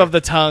culture. Slip of the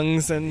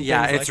tongues and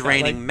it's like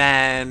raining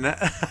men.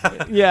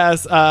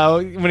 Yes,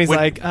 when he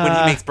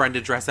makes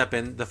Brenda dress up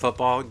in the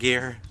football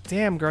gear.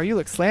 Damn, girl, you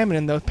look slamming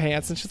in those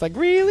pants, and she's like,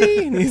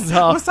 really? And he's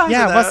all, what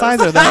size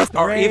are those?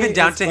 Or even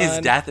down to his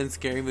death in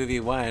Scary Movie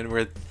 1,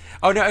 where it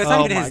was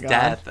not even his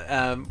death,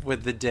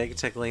 with the dick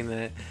tickling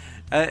the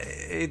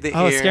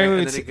ear.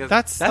 Scary movie.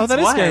 That's that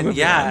is Scary Movie.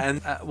 Yeah,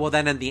 and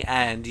then in the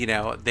end,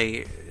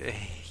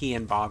 he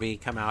and Bobby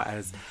come out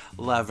as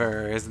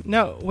lovers.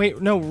 No,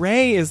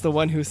 Ray is the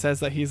one who says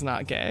that he's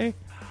not gay.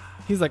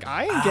 He's like,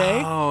 I ain't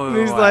gay. Oh, and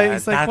he's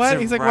like, what?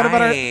 He's like,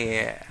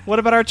 what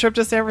about our trip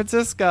to San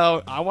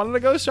Francisco? I wanted to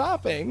go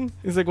shopping.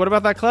 He's like, what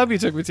about that club you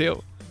took me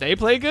to? They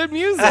play good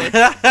music.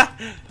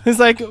 He's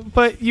like,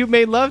 but you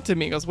made love to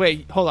me. He goes,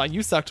 wait, hold on,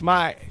 you sucked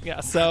my. Yeah,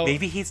 so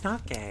maybe he's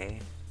not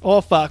gay. Oh,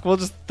 fuck. We'll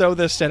just throw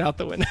this shit out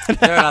the window.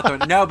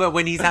 No, but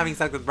when he's having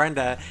sex with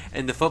Brenda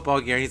in the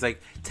football gear, he's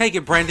like, take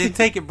it, Brendan.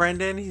 Take it,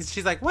 Brendan.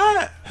 She's like,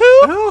 what?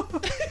 Who?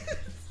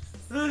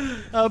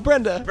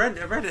 Brenda.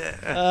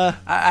 Brenda.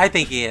 I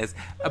think he is.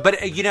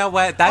 But you know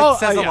what? That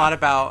says a lot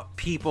about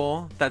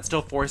people that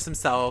still force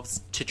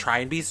themselves to try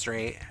and be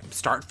straight,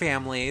 start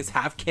families,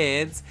 have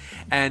kids,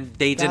 and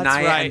they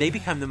deny it, and they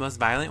become the most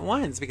violent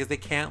ones because they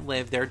can't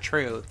live their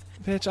truth.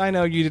 Bitch, I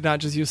know you did not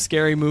just use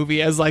Scary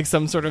Movie as like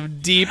some sort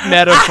of deep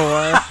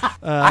metaphor.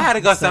 I had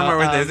to go somewhere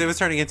with this. It was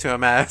turning into a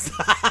mess.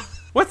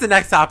 What's the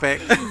next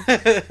topic?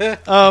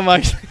 Oh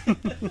my.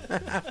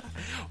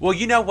 Well,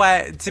 you know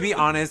what? To be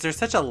honest, there's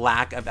such a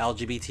lack of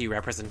LGBT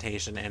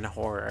representation in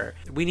horror.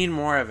 We need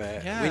more of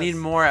it. Yes. We need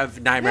more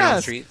of Nightmare on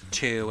Elm Street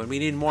 2, and we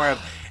need more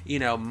of,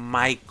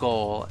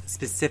 Michael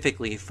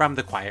specifically from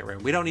The Quiet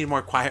Room. We don't need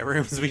more quiet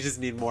rooms. We just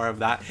need more of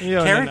that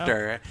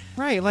character.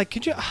 No. Right? Like,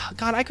 could you?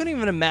 God, I couldn't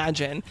even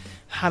imagine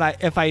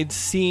if I'd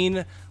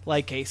seen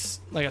like a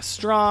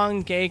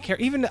strong gay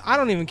character. Even I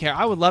don't even care.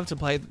 I would love to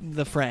play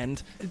the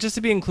friend, just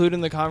to be included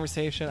in the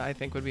conversation. I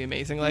think would be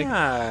amazing.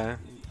 Like,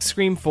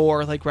 Scream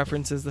 4 like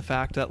references the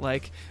fact that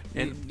like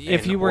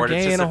if you were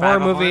gay in a horror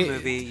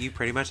movie, you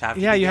pretty much have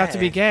to. Yeah, you have to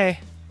be gay.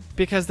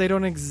 Because they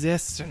don't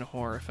exist in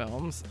horror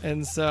films,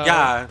 and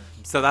so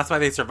so that's why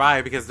they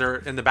survive, because they're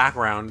in the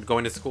background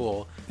going to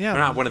school. Yeah,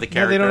 they're not one of the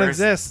characters. They don't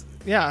exist.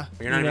 Yeah,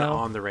 you're not even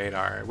on the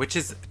radar, which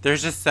is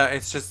it's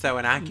just so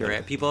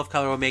inaccurate. People of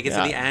color will make it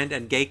to the end,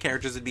 and gay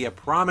characters would be a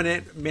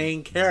prominent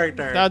main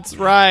character. That's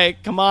right.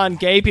 Come on,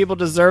 gay people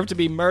deserve to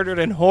be murdered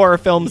in horror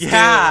films.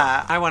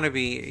 Yeah, I want to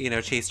be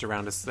chased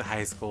around a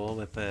high school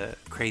with a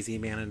crazy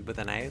man with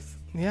a knife.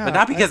 Yeah, but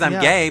not because I'm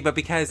gay, but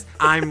because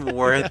I'm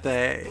worth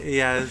it.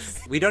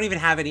 Yes. We don't even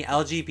have any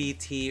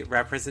LGBT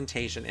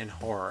representation in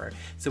horror.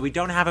 So we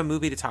don't have a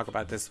movie to talk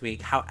about this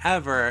week.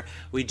 However,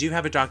 we do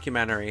have a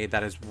documentary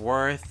that is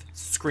worth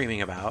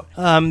screaming about.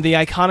 The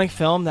iconic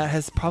film that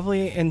has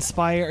probably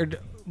inspired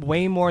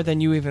way more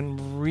than you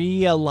even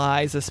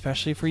realize,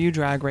 especially for you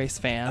Drag Race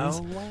fans.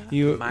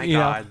 Oh my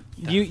God.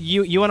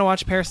 You want to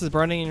watch Paris is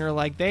Burning and you're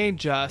like, they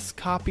just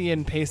copy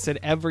and pasted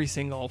every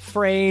single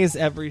phrase,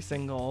 every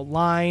single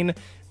line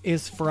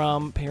is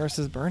from Paris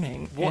is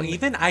Burning. Well, and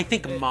even I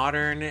think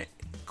modern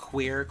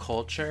queer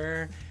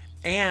culture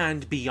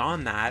and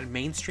beyond that,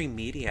 mainstream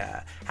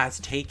media has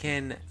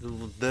taken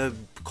the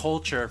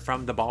culture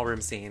from the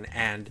ballroom scene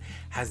and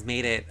has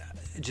made it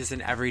just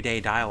an everyday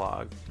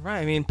dialogue. Right.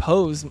 I mean,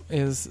 Pose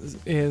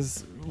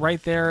is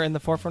right there in the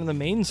forefront of the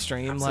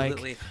mainstream.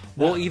 Absolutely. Like,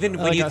 well, even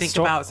when like you a think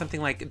about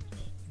something like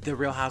the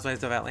Real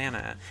Housewives of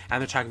Atlanta,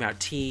 and they're talking about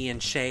tea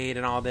and shade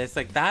and all this,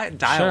 like that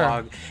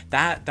dialogue,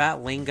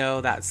 that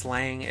lingo, that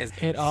slang is.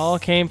 It all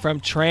came from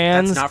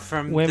trans not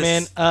from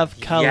women of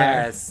color.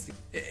 Yes.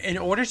 In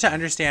order to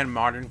understand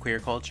modern queer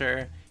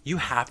culture, you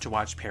have to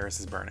watch Paris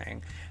is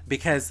Burning,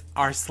 because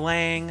our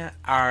slang,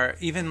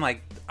 even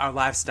like our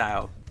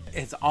lifestyle,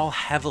 it's all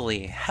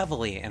heavily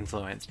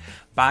influenced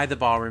by the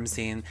ballroom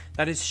scene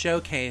that is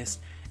showcased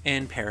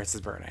in Paris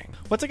is Burning.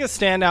 What's like a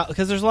standout?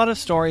 Because there's a lot of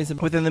stories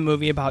within the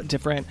movie about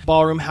different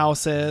ballroom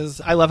houses.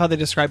 I love how they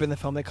describe it in the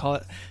film. They call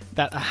it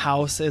that a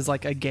house is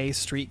like a gay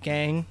street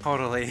gang.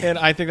 Totally. And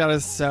I think that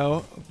is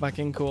so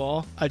fucking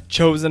cool. A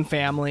chosen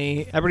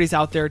family. Everybody's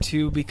out there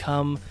to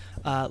become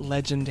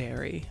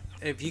legendary.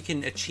 If you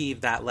can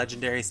achieve that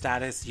legendary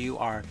status, you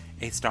are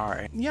a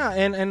star. Yeah,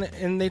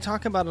 and they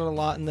talk about it a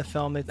lot in the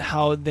film,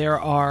 how there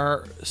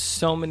are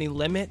so many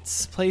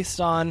limits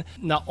placed on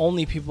not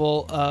only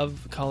people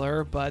of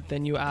color, but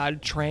then you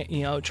add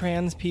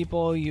trans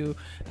people, you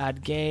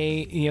add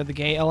gay, the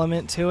gay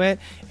element to it,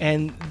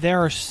 and there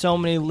are so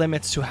many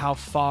limits to how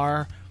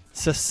far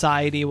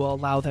society will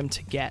allow them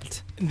to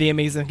get. The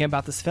amazing thing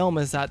about this film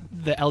is that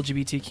the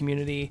LGBT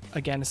community,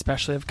 again,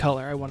 especially of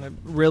color, I want to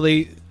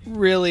really,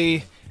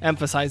 really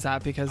emphasize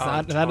that, because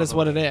that is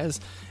what it is,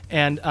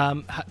 and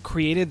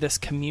created this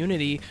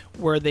community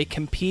where they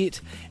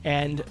compete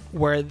and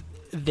where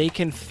they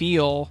can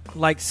feel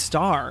like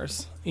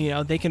stars.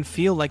 They can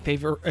feel like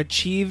they've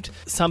achieved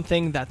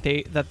something that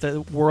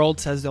the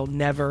world says they'll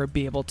never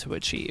be able to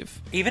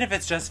achieve, even if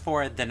it's just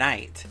for the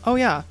night. Oh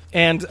yeah.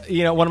 And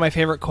one of my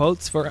favorite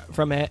quotes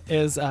from it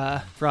is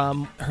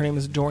from, her name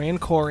is Dorian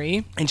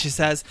Corey, and she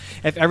says,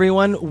 "If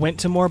everyone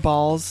went to more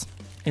balls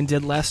and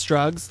did less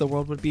drugs, the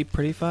world would be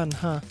pretty fun,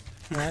 huh?"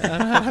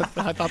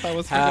 I thought that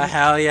was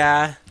hell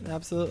yeah.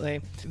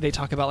 Absolutely. They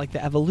talk about like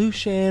the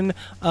evolution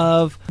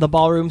of the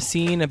ballroom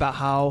scene, about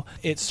how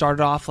it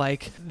started off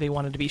like they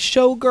wanted to be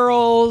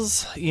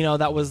showgirls.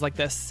 That was like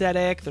the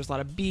aesthetic. There's a lot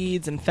of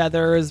beads and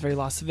feathers, very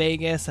Las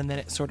Vegas. And then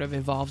it sort of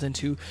evolved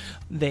into,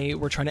 they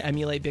were trying to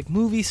emulate big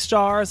movie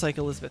stars like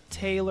Elizabeth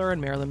Taylor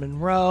and Marilyn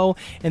Monroe.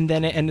 And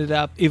then it ended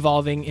up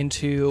evolving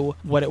into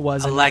what it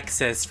was.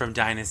 Alexis from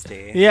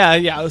Dynasty.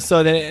 Yeah.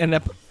 So then it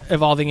ended up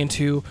evolving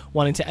into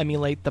wanting to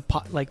emulate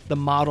the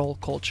model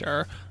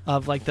culture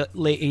of like the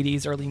late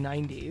 80s, early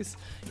 90s.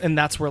 And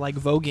that's where like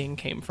voguing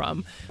came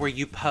from. Where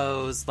you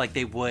pose like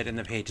they would in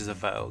the pages of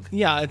Vogue.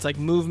 Yeah, it's like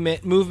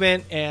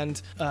movement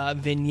and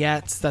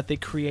vignettes that they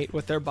create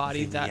with their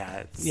body.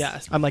 Vignettes.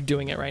 Yes, I'm like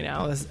doing it right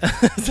now as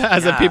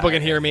if people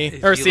can hear me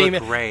or see me.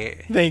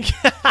 Great.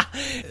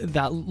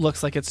 That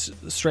looks like it's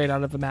straight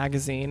out of a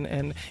magazine,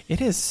 and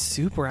it is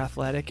super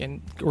athletic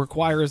and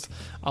requires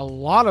a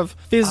lot of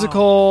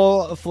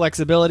physical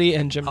flexibility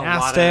and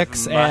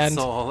gymnastics, a lot of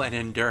muscle and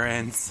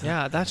endurance.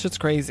 Yeah, that shit's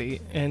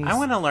crazy. And I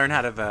want to learn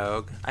how to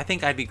Vogue. I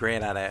think I'd be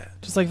great at it.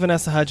 Just like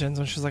Vanessa Hudgens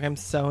when she's like, "I'm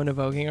so into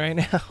voguing right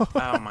now."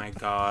 Oh my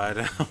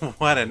god,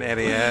 what an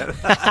idiot.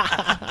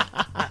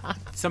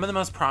 Some of the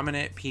most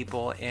prominent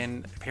people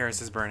in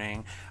Paris is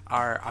Burning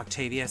are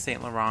Octavia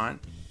St. Laurent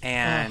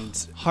and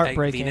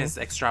Venus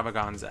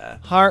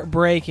Extravaganza.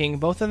 Heartbreaking.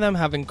 Both of them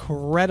have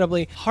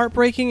incredibly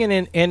heartbreaking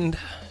and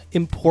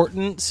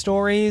important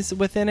stories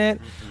within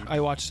it. I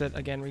watched it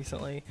again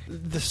recently.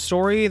 The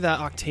story that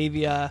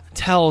Octavia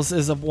tells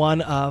is of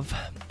one of,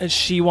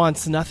 she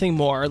wants nothing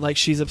more. Like,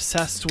 she's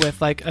obsessed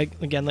with like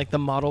the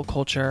model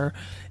culture,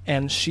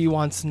 and she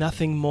wants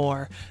nothing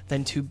more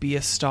than to be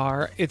a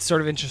star. It's sort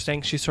of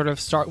interesting. She sort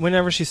of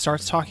whenever she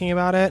starts talking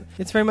about it,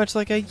 it's very much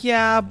like this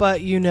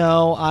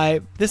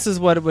is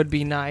what it would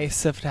be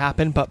nice if it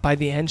happened. But by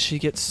the end, she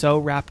gets so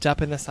wrapped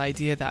up in this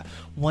idea that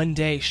one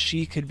day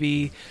she could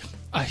be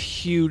a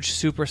huge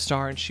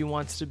superstar, and she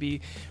wants to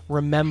be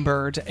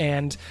remembered,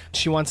 and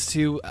she wants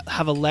to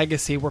have a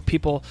legacy where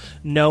people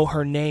know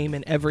her name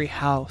in every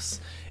house.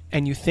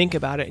 And you think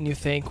about it and you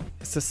think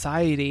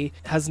society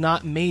has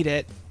not made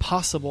it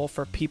possible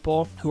for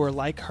people who are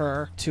like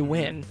her to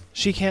win.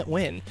 She can't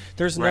win.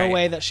 There's no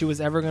way that she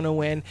was ever going to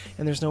win,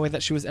 and there's no way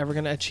that she was ever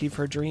going to achieve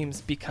her dreams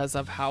because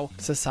of how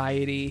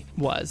society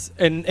was.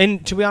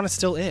 And to be honest,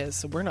 still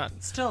is. We're not.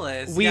 Still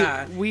is. We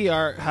have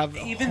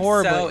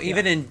horrible.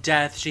 Even in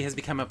death, she has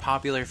become a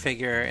popular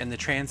figure in the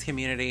trans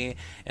community,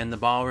 in the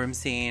ballroom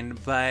scene,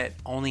 but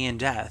only in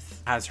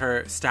death has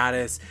her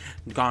status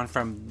gone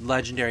from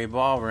legendary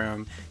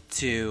ballroom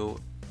to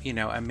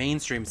a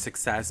mainstream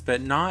success,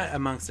 but not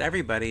amongst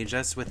everybody,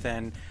 just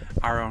within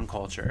our own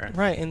culture.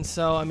 Right. And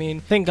so, I mean,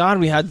 thank God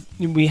we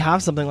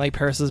have something like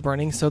Paris is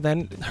Burning, so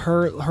then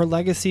her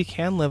legacy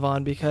can live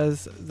on,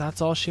 because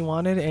that's all she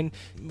wanted, and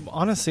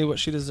honestly what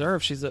she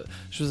deserved. She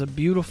was a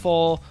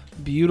beautiful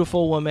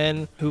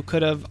woman who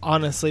could have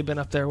honestly been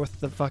up there with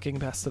the fucking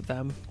best of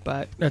them,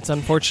 but it's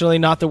unfortunately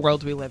not the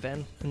world we live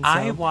in. And so,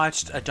 I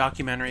watched a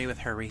documentary with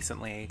her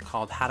recently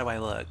called How Do I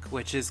Look,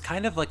 which is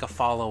kind of like a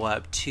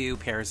follow-up to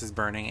Paris is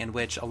Burning, in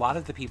which a lot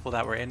of the people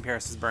that were in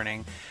Paris is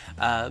Burning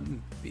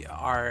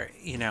are,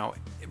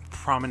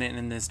 prominent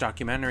in this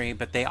documentary,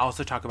 but they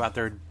also talk about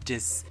their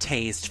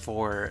distaste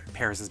for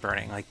Paris is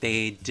Burning. Like,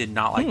 they did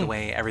not like the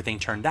way everything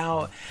turned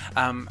out.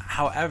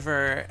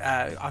 However,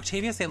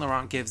 Octavia St.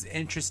 Laurent gives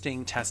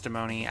interesting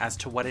testimony as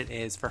to what it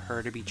is for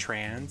her to be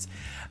trans.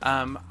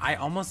 I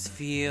almost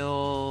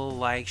feel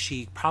like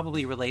she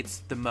probably relates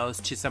the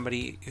most to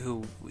somebody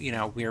who,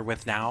 we're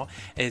with now,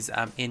 is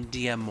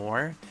India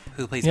Moore,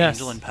 who plays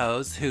Angel in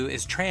Pose, who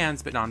is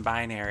trans but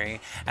non-binary.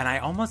 And I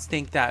almost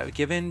think that,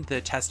 given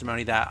the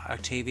testimony that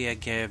Octavia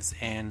gives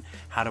in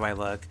How Do I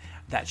Look,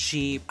 that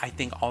she, I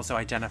think, also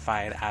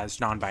identified as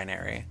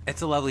non-binary.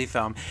 It's a lovely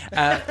film.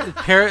 How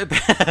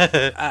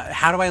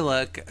Do I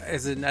Look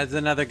is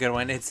another good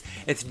one. It's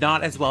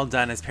not as well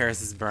done as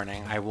Paris is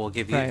Burning. I will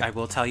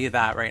tell you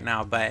that right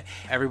now. But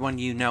everyone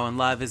you know and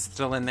love is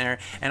still in there,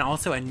 and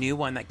also a new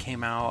one that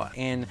came out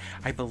in,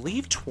 I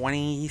believe,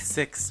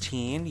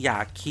 2016.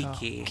 Yeah,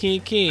 Kiki.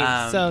 Kiki.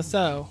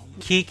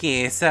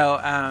 Kiki.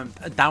 So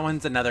that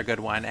one's another good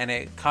one, and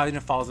it kind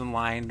of falls in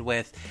line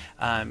with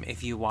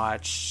if you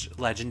watch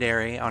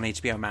Legendary on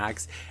HBO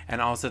Max,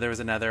 and also there was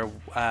another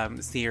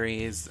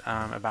series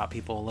about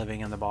people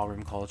living in the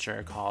ballroom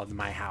culture called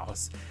My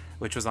House,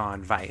 which was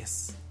on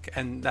Vice,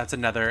 and that's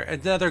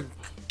another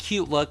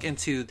cute look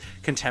into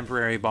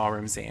contemporary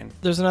ballroom scene.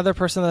 There's another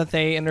person that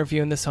they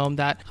interview in this home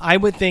that I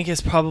would think is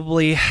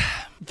probably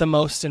the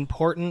most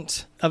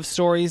important of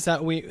stories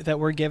that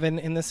we're given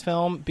in this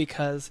film,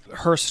 because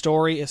her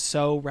story is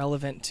so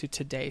relevant to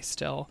today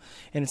still,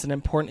 and it's an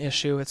important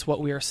issue. It's what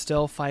we are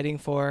still fighting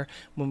for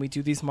when we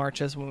do these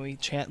marches, when we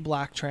chant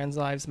Black Trans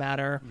Lives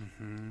Matter.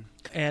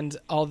 And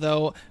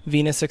although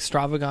Venus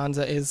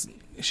Extravaganza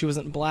she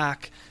wasn't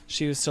Black,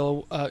 she was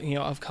still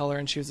of color,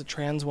 and she was a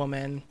trans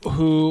woman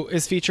who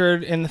is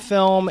featured in the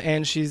film,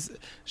 and she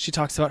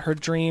talks about her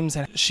dreams,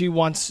 and she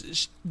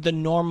wants the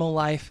normal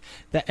life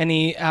that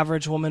any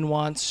average woman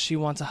wants. She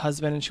wants a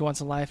husband, and she wants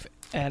a life,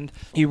 and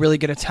you really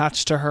get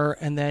attached to her,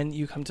 and then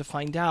you come to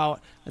find out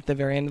at the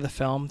very end of the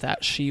film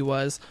that she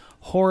was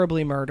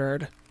horribly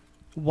murdered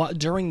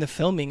during the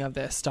filming of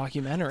this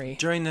documentary.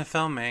 During the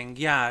filming,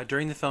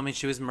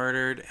 she was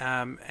murdered,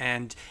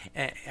 and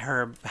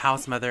her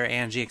house mother,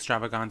 Angie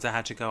Extravaganza,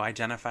 had to go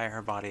identify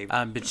her body,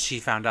 but she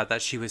found out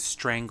that she was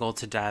strangled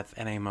to death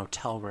in a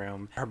motel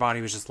room. Her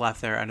body was just left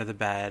there under the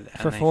bed,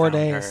 and for 4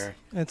 days.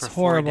 It's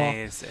horrible. 4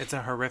 days. It's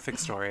a horrific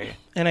story.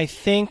 And I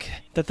think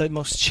that the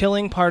most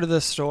chilling part of the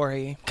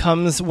story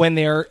comes when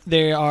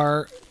they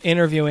are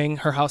interviewing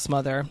her house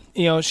mother.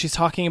 She's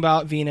talking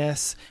about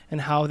Venus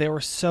and how they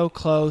were so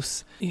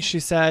close. She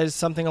says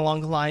something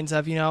along the lines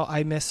of,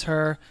 I miss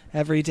her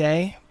every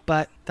day,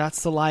 but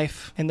that's the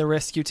life and the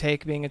risk you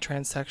take being a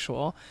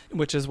transsexual,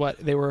 which is what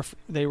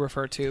they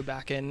referred to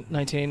back in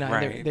 1989.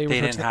 Right. They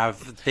didn't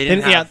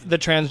have the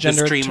transgender,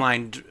 the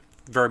streamlined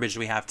verbiage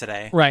we have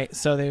today. Right.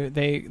 So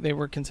they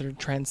were considered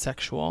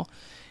transsexual.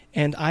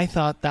 And I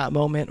thought that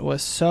moment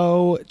was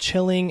so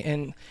chilling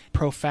and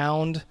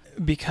profound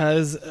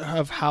because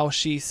of how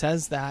she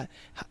says that.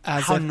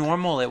 How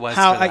normal it was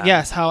for them.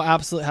 Yes,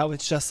 how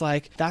it's just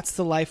like, that's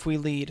the life we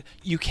lead.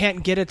 You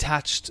can't get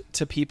attached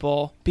to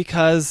people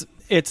because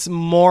it's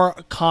more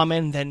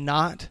common than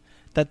not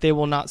that they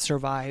will not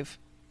survive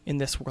in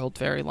this world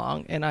very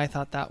long. And I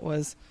thought that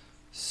was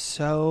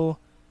so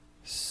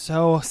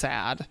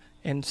sad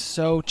and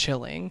so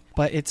chilling,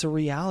 but it's a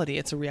reality.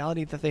 It's a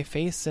reality that they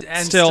face,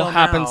 and still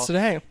happens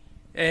today.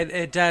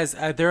 It does.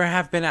 There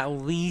have been at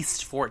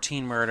least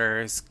 14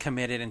 murders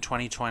committed in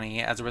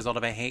 2020 as a result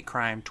of a hate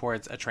crime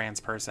towards a trans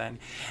person,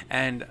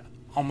 and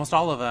almost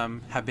all of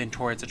them have been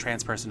towards a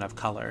trans person of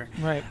color.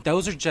 Right.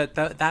 Those are just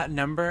that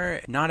number.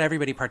 Not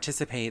everybody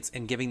participates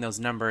in giving those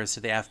numbers to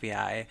the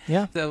FBI.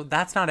 Yeah. So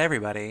that's not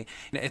everybody.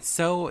 It's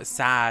so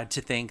sad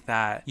to think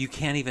that you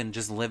can't even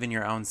just live in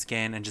your own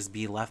skin and just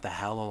be left the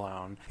hell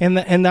alone.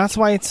 And that's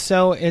why it's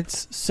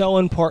so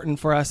important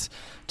for us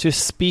to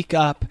speak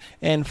up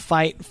and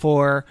fight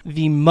for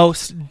the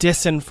most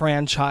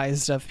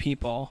disenfranchised of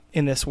people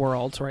in this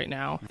world right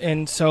now.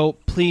 And so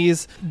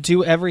please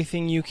do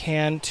everything you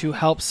can to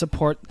help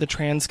support the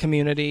trans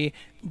community.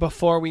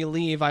 Before we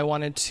leave, I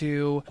wanted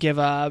to give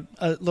a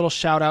little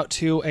shout out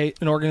to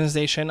an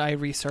organization I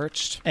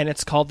researched, and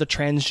it's called the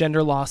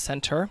Transgender Law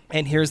Center.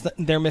 And here's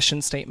their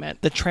mission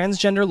statement. The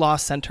Transgender Law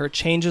Center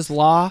changes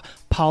law,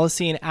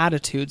 policy, and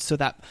attitudes so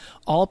that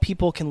all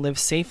people can live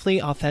safely,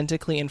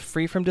 authentically, and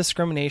free from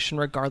discrimination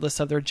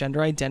regardless of their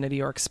gender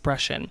identity or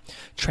expression.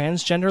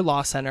 Transgender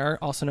Law Center,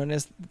 also known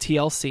as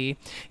TLC,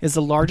 is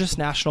the largest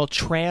national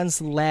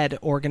trans-led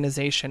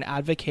organization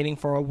advocating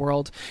for a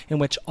world in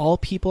which all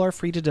people are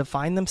free to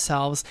define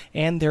themselves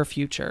and their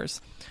futures.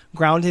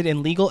 Grounded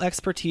in legal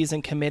expertise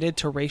and committed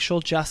to racial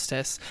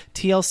justice,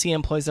 TLC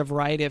employs a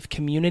variety of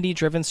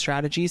community-driven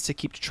strategies to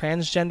keep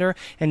transgender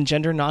and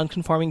gender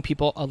nonconforming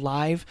people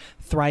alive,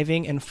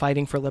 thriving, and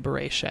fighting for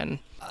liberation.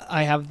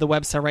 I have the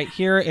website right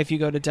here. If you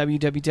go to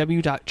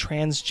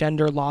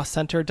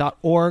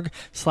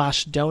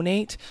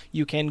www.transgenderlawcenter.org/donate,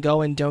 you can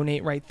go and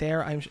donate right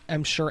there.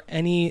 I'm sure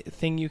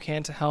anything you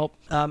can to help.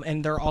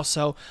 And there are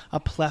also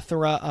a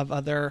plethora of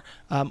other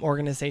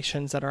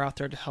organizations that are out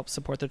there to help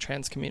support the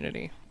trans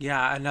community.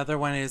 Yeah, another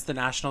one is the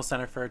National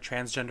Center for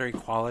Transgender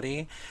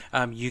Equality.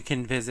 You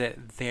can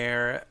visit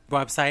their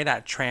website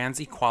at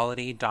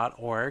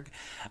transequality.org.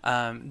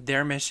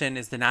 Their mission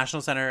is the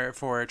National Center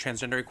for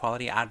Transgender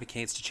Equality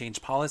advocates to change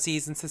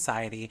policies in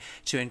society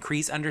to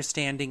increase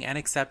understanding and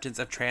acceptance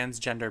of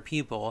transgender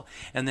people.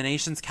 In the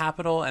nation's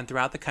capital and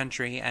throughout the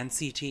country,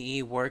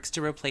 NCTE works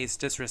to replace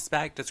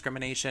disrespect,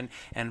 discrimination,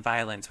 and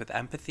violence with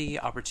empathy,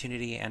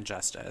 opportunity, and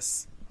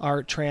justice.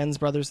 Our trans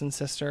brothers and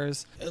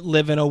sisters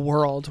live in a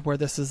world where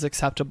this is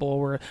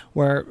acceptable,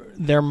 where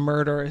their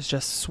murder is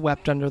just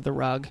swept under the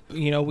rug.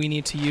 You know, we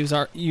need to use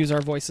our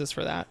voices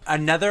for that.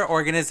 Another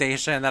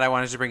organization that I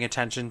wanted to bring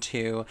attention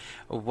to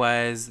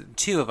was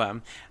two of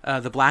them.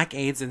 The Black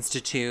AIDS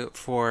Institute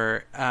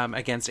for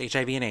against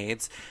HIV and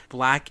AIDS,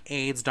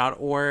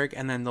 blackaids.org,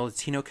 and then the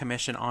Latino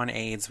Commission on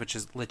AIDS, which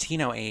is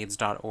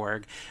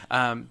latinoaids.org.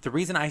 The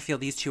reason I feel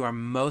these two are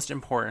most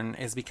important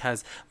is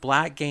because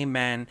Black gay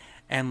men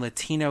and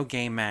Latino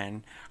gay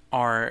men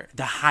are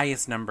the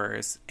highest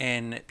numbers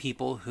in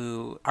people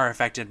who are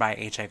affected by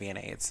HIV and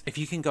AIDS. If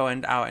you can go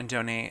out and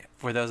donate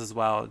for those as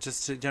well,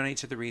 just to donate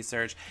to the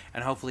research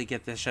and hopefully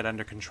get this shit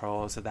under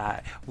control so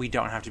that we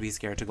don't have to be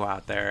scared to go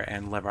out there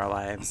and live our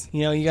lives.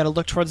 You know, you got to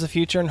look towards the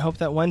future and hope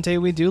that one day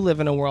we do live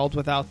in a world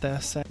without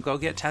this. Go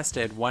get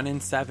tested. 1 in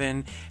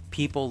 7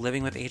 people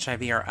living with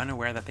HIV are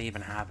unaware that they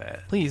even have it.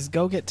 Please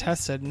go get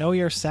tested. Know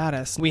your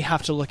status. We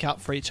have to look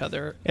out for each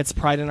other. It's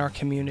pride in our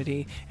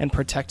community and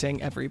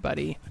protecting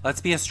everybody.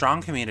 Let's be a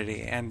strong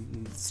community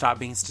and stop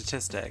being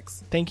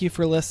statistics. Thank you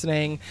for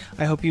listening.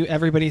 I hope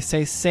everybody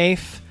stays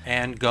safe.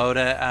 And go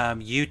to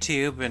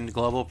YouTube, and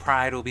Global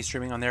Pride will be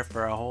streaming on there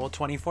for a whole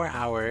 24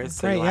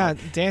 hours. Great, so yeah.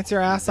 Dance your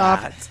ass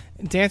off.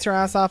 Dance your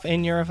ass off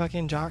in your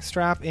fucking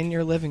jockstrap in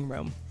your living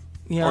room.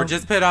 You know? Or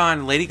just put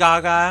on Lady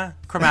Gaga,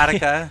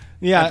 Chromatica.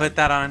 Yeah. And put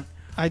that on.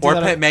 Or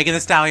put Megan Thee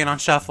Stallion on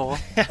shuffle.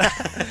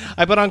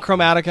 I put on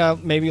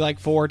Chromatica maybe like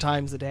 4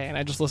 times a day, and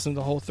I just listen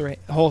to the whole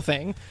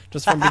thing,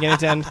 just from beginning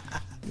to end,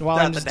 while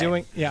I'm just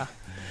doing, yeah.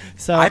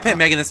 So I put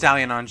Megan Thee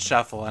Stallion on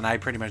shuffle, and I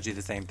pretty much do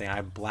the same thing.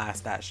 I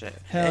blast that shit.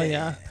 Hell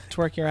yeah.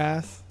 Twerk your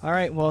ass. All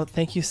right, well,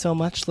 thank you so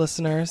much,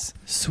 listeners.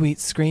 Sweet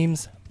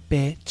screams,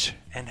 bitch.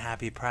 And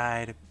happy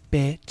Pride,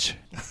 bitch.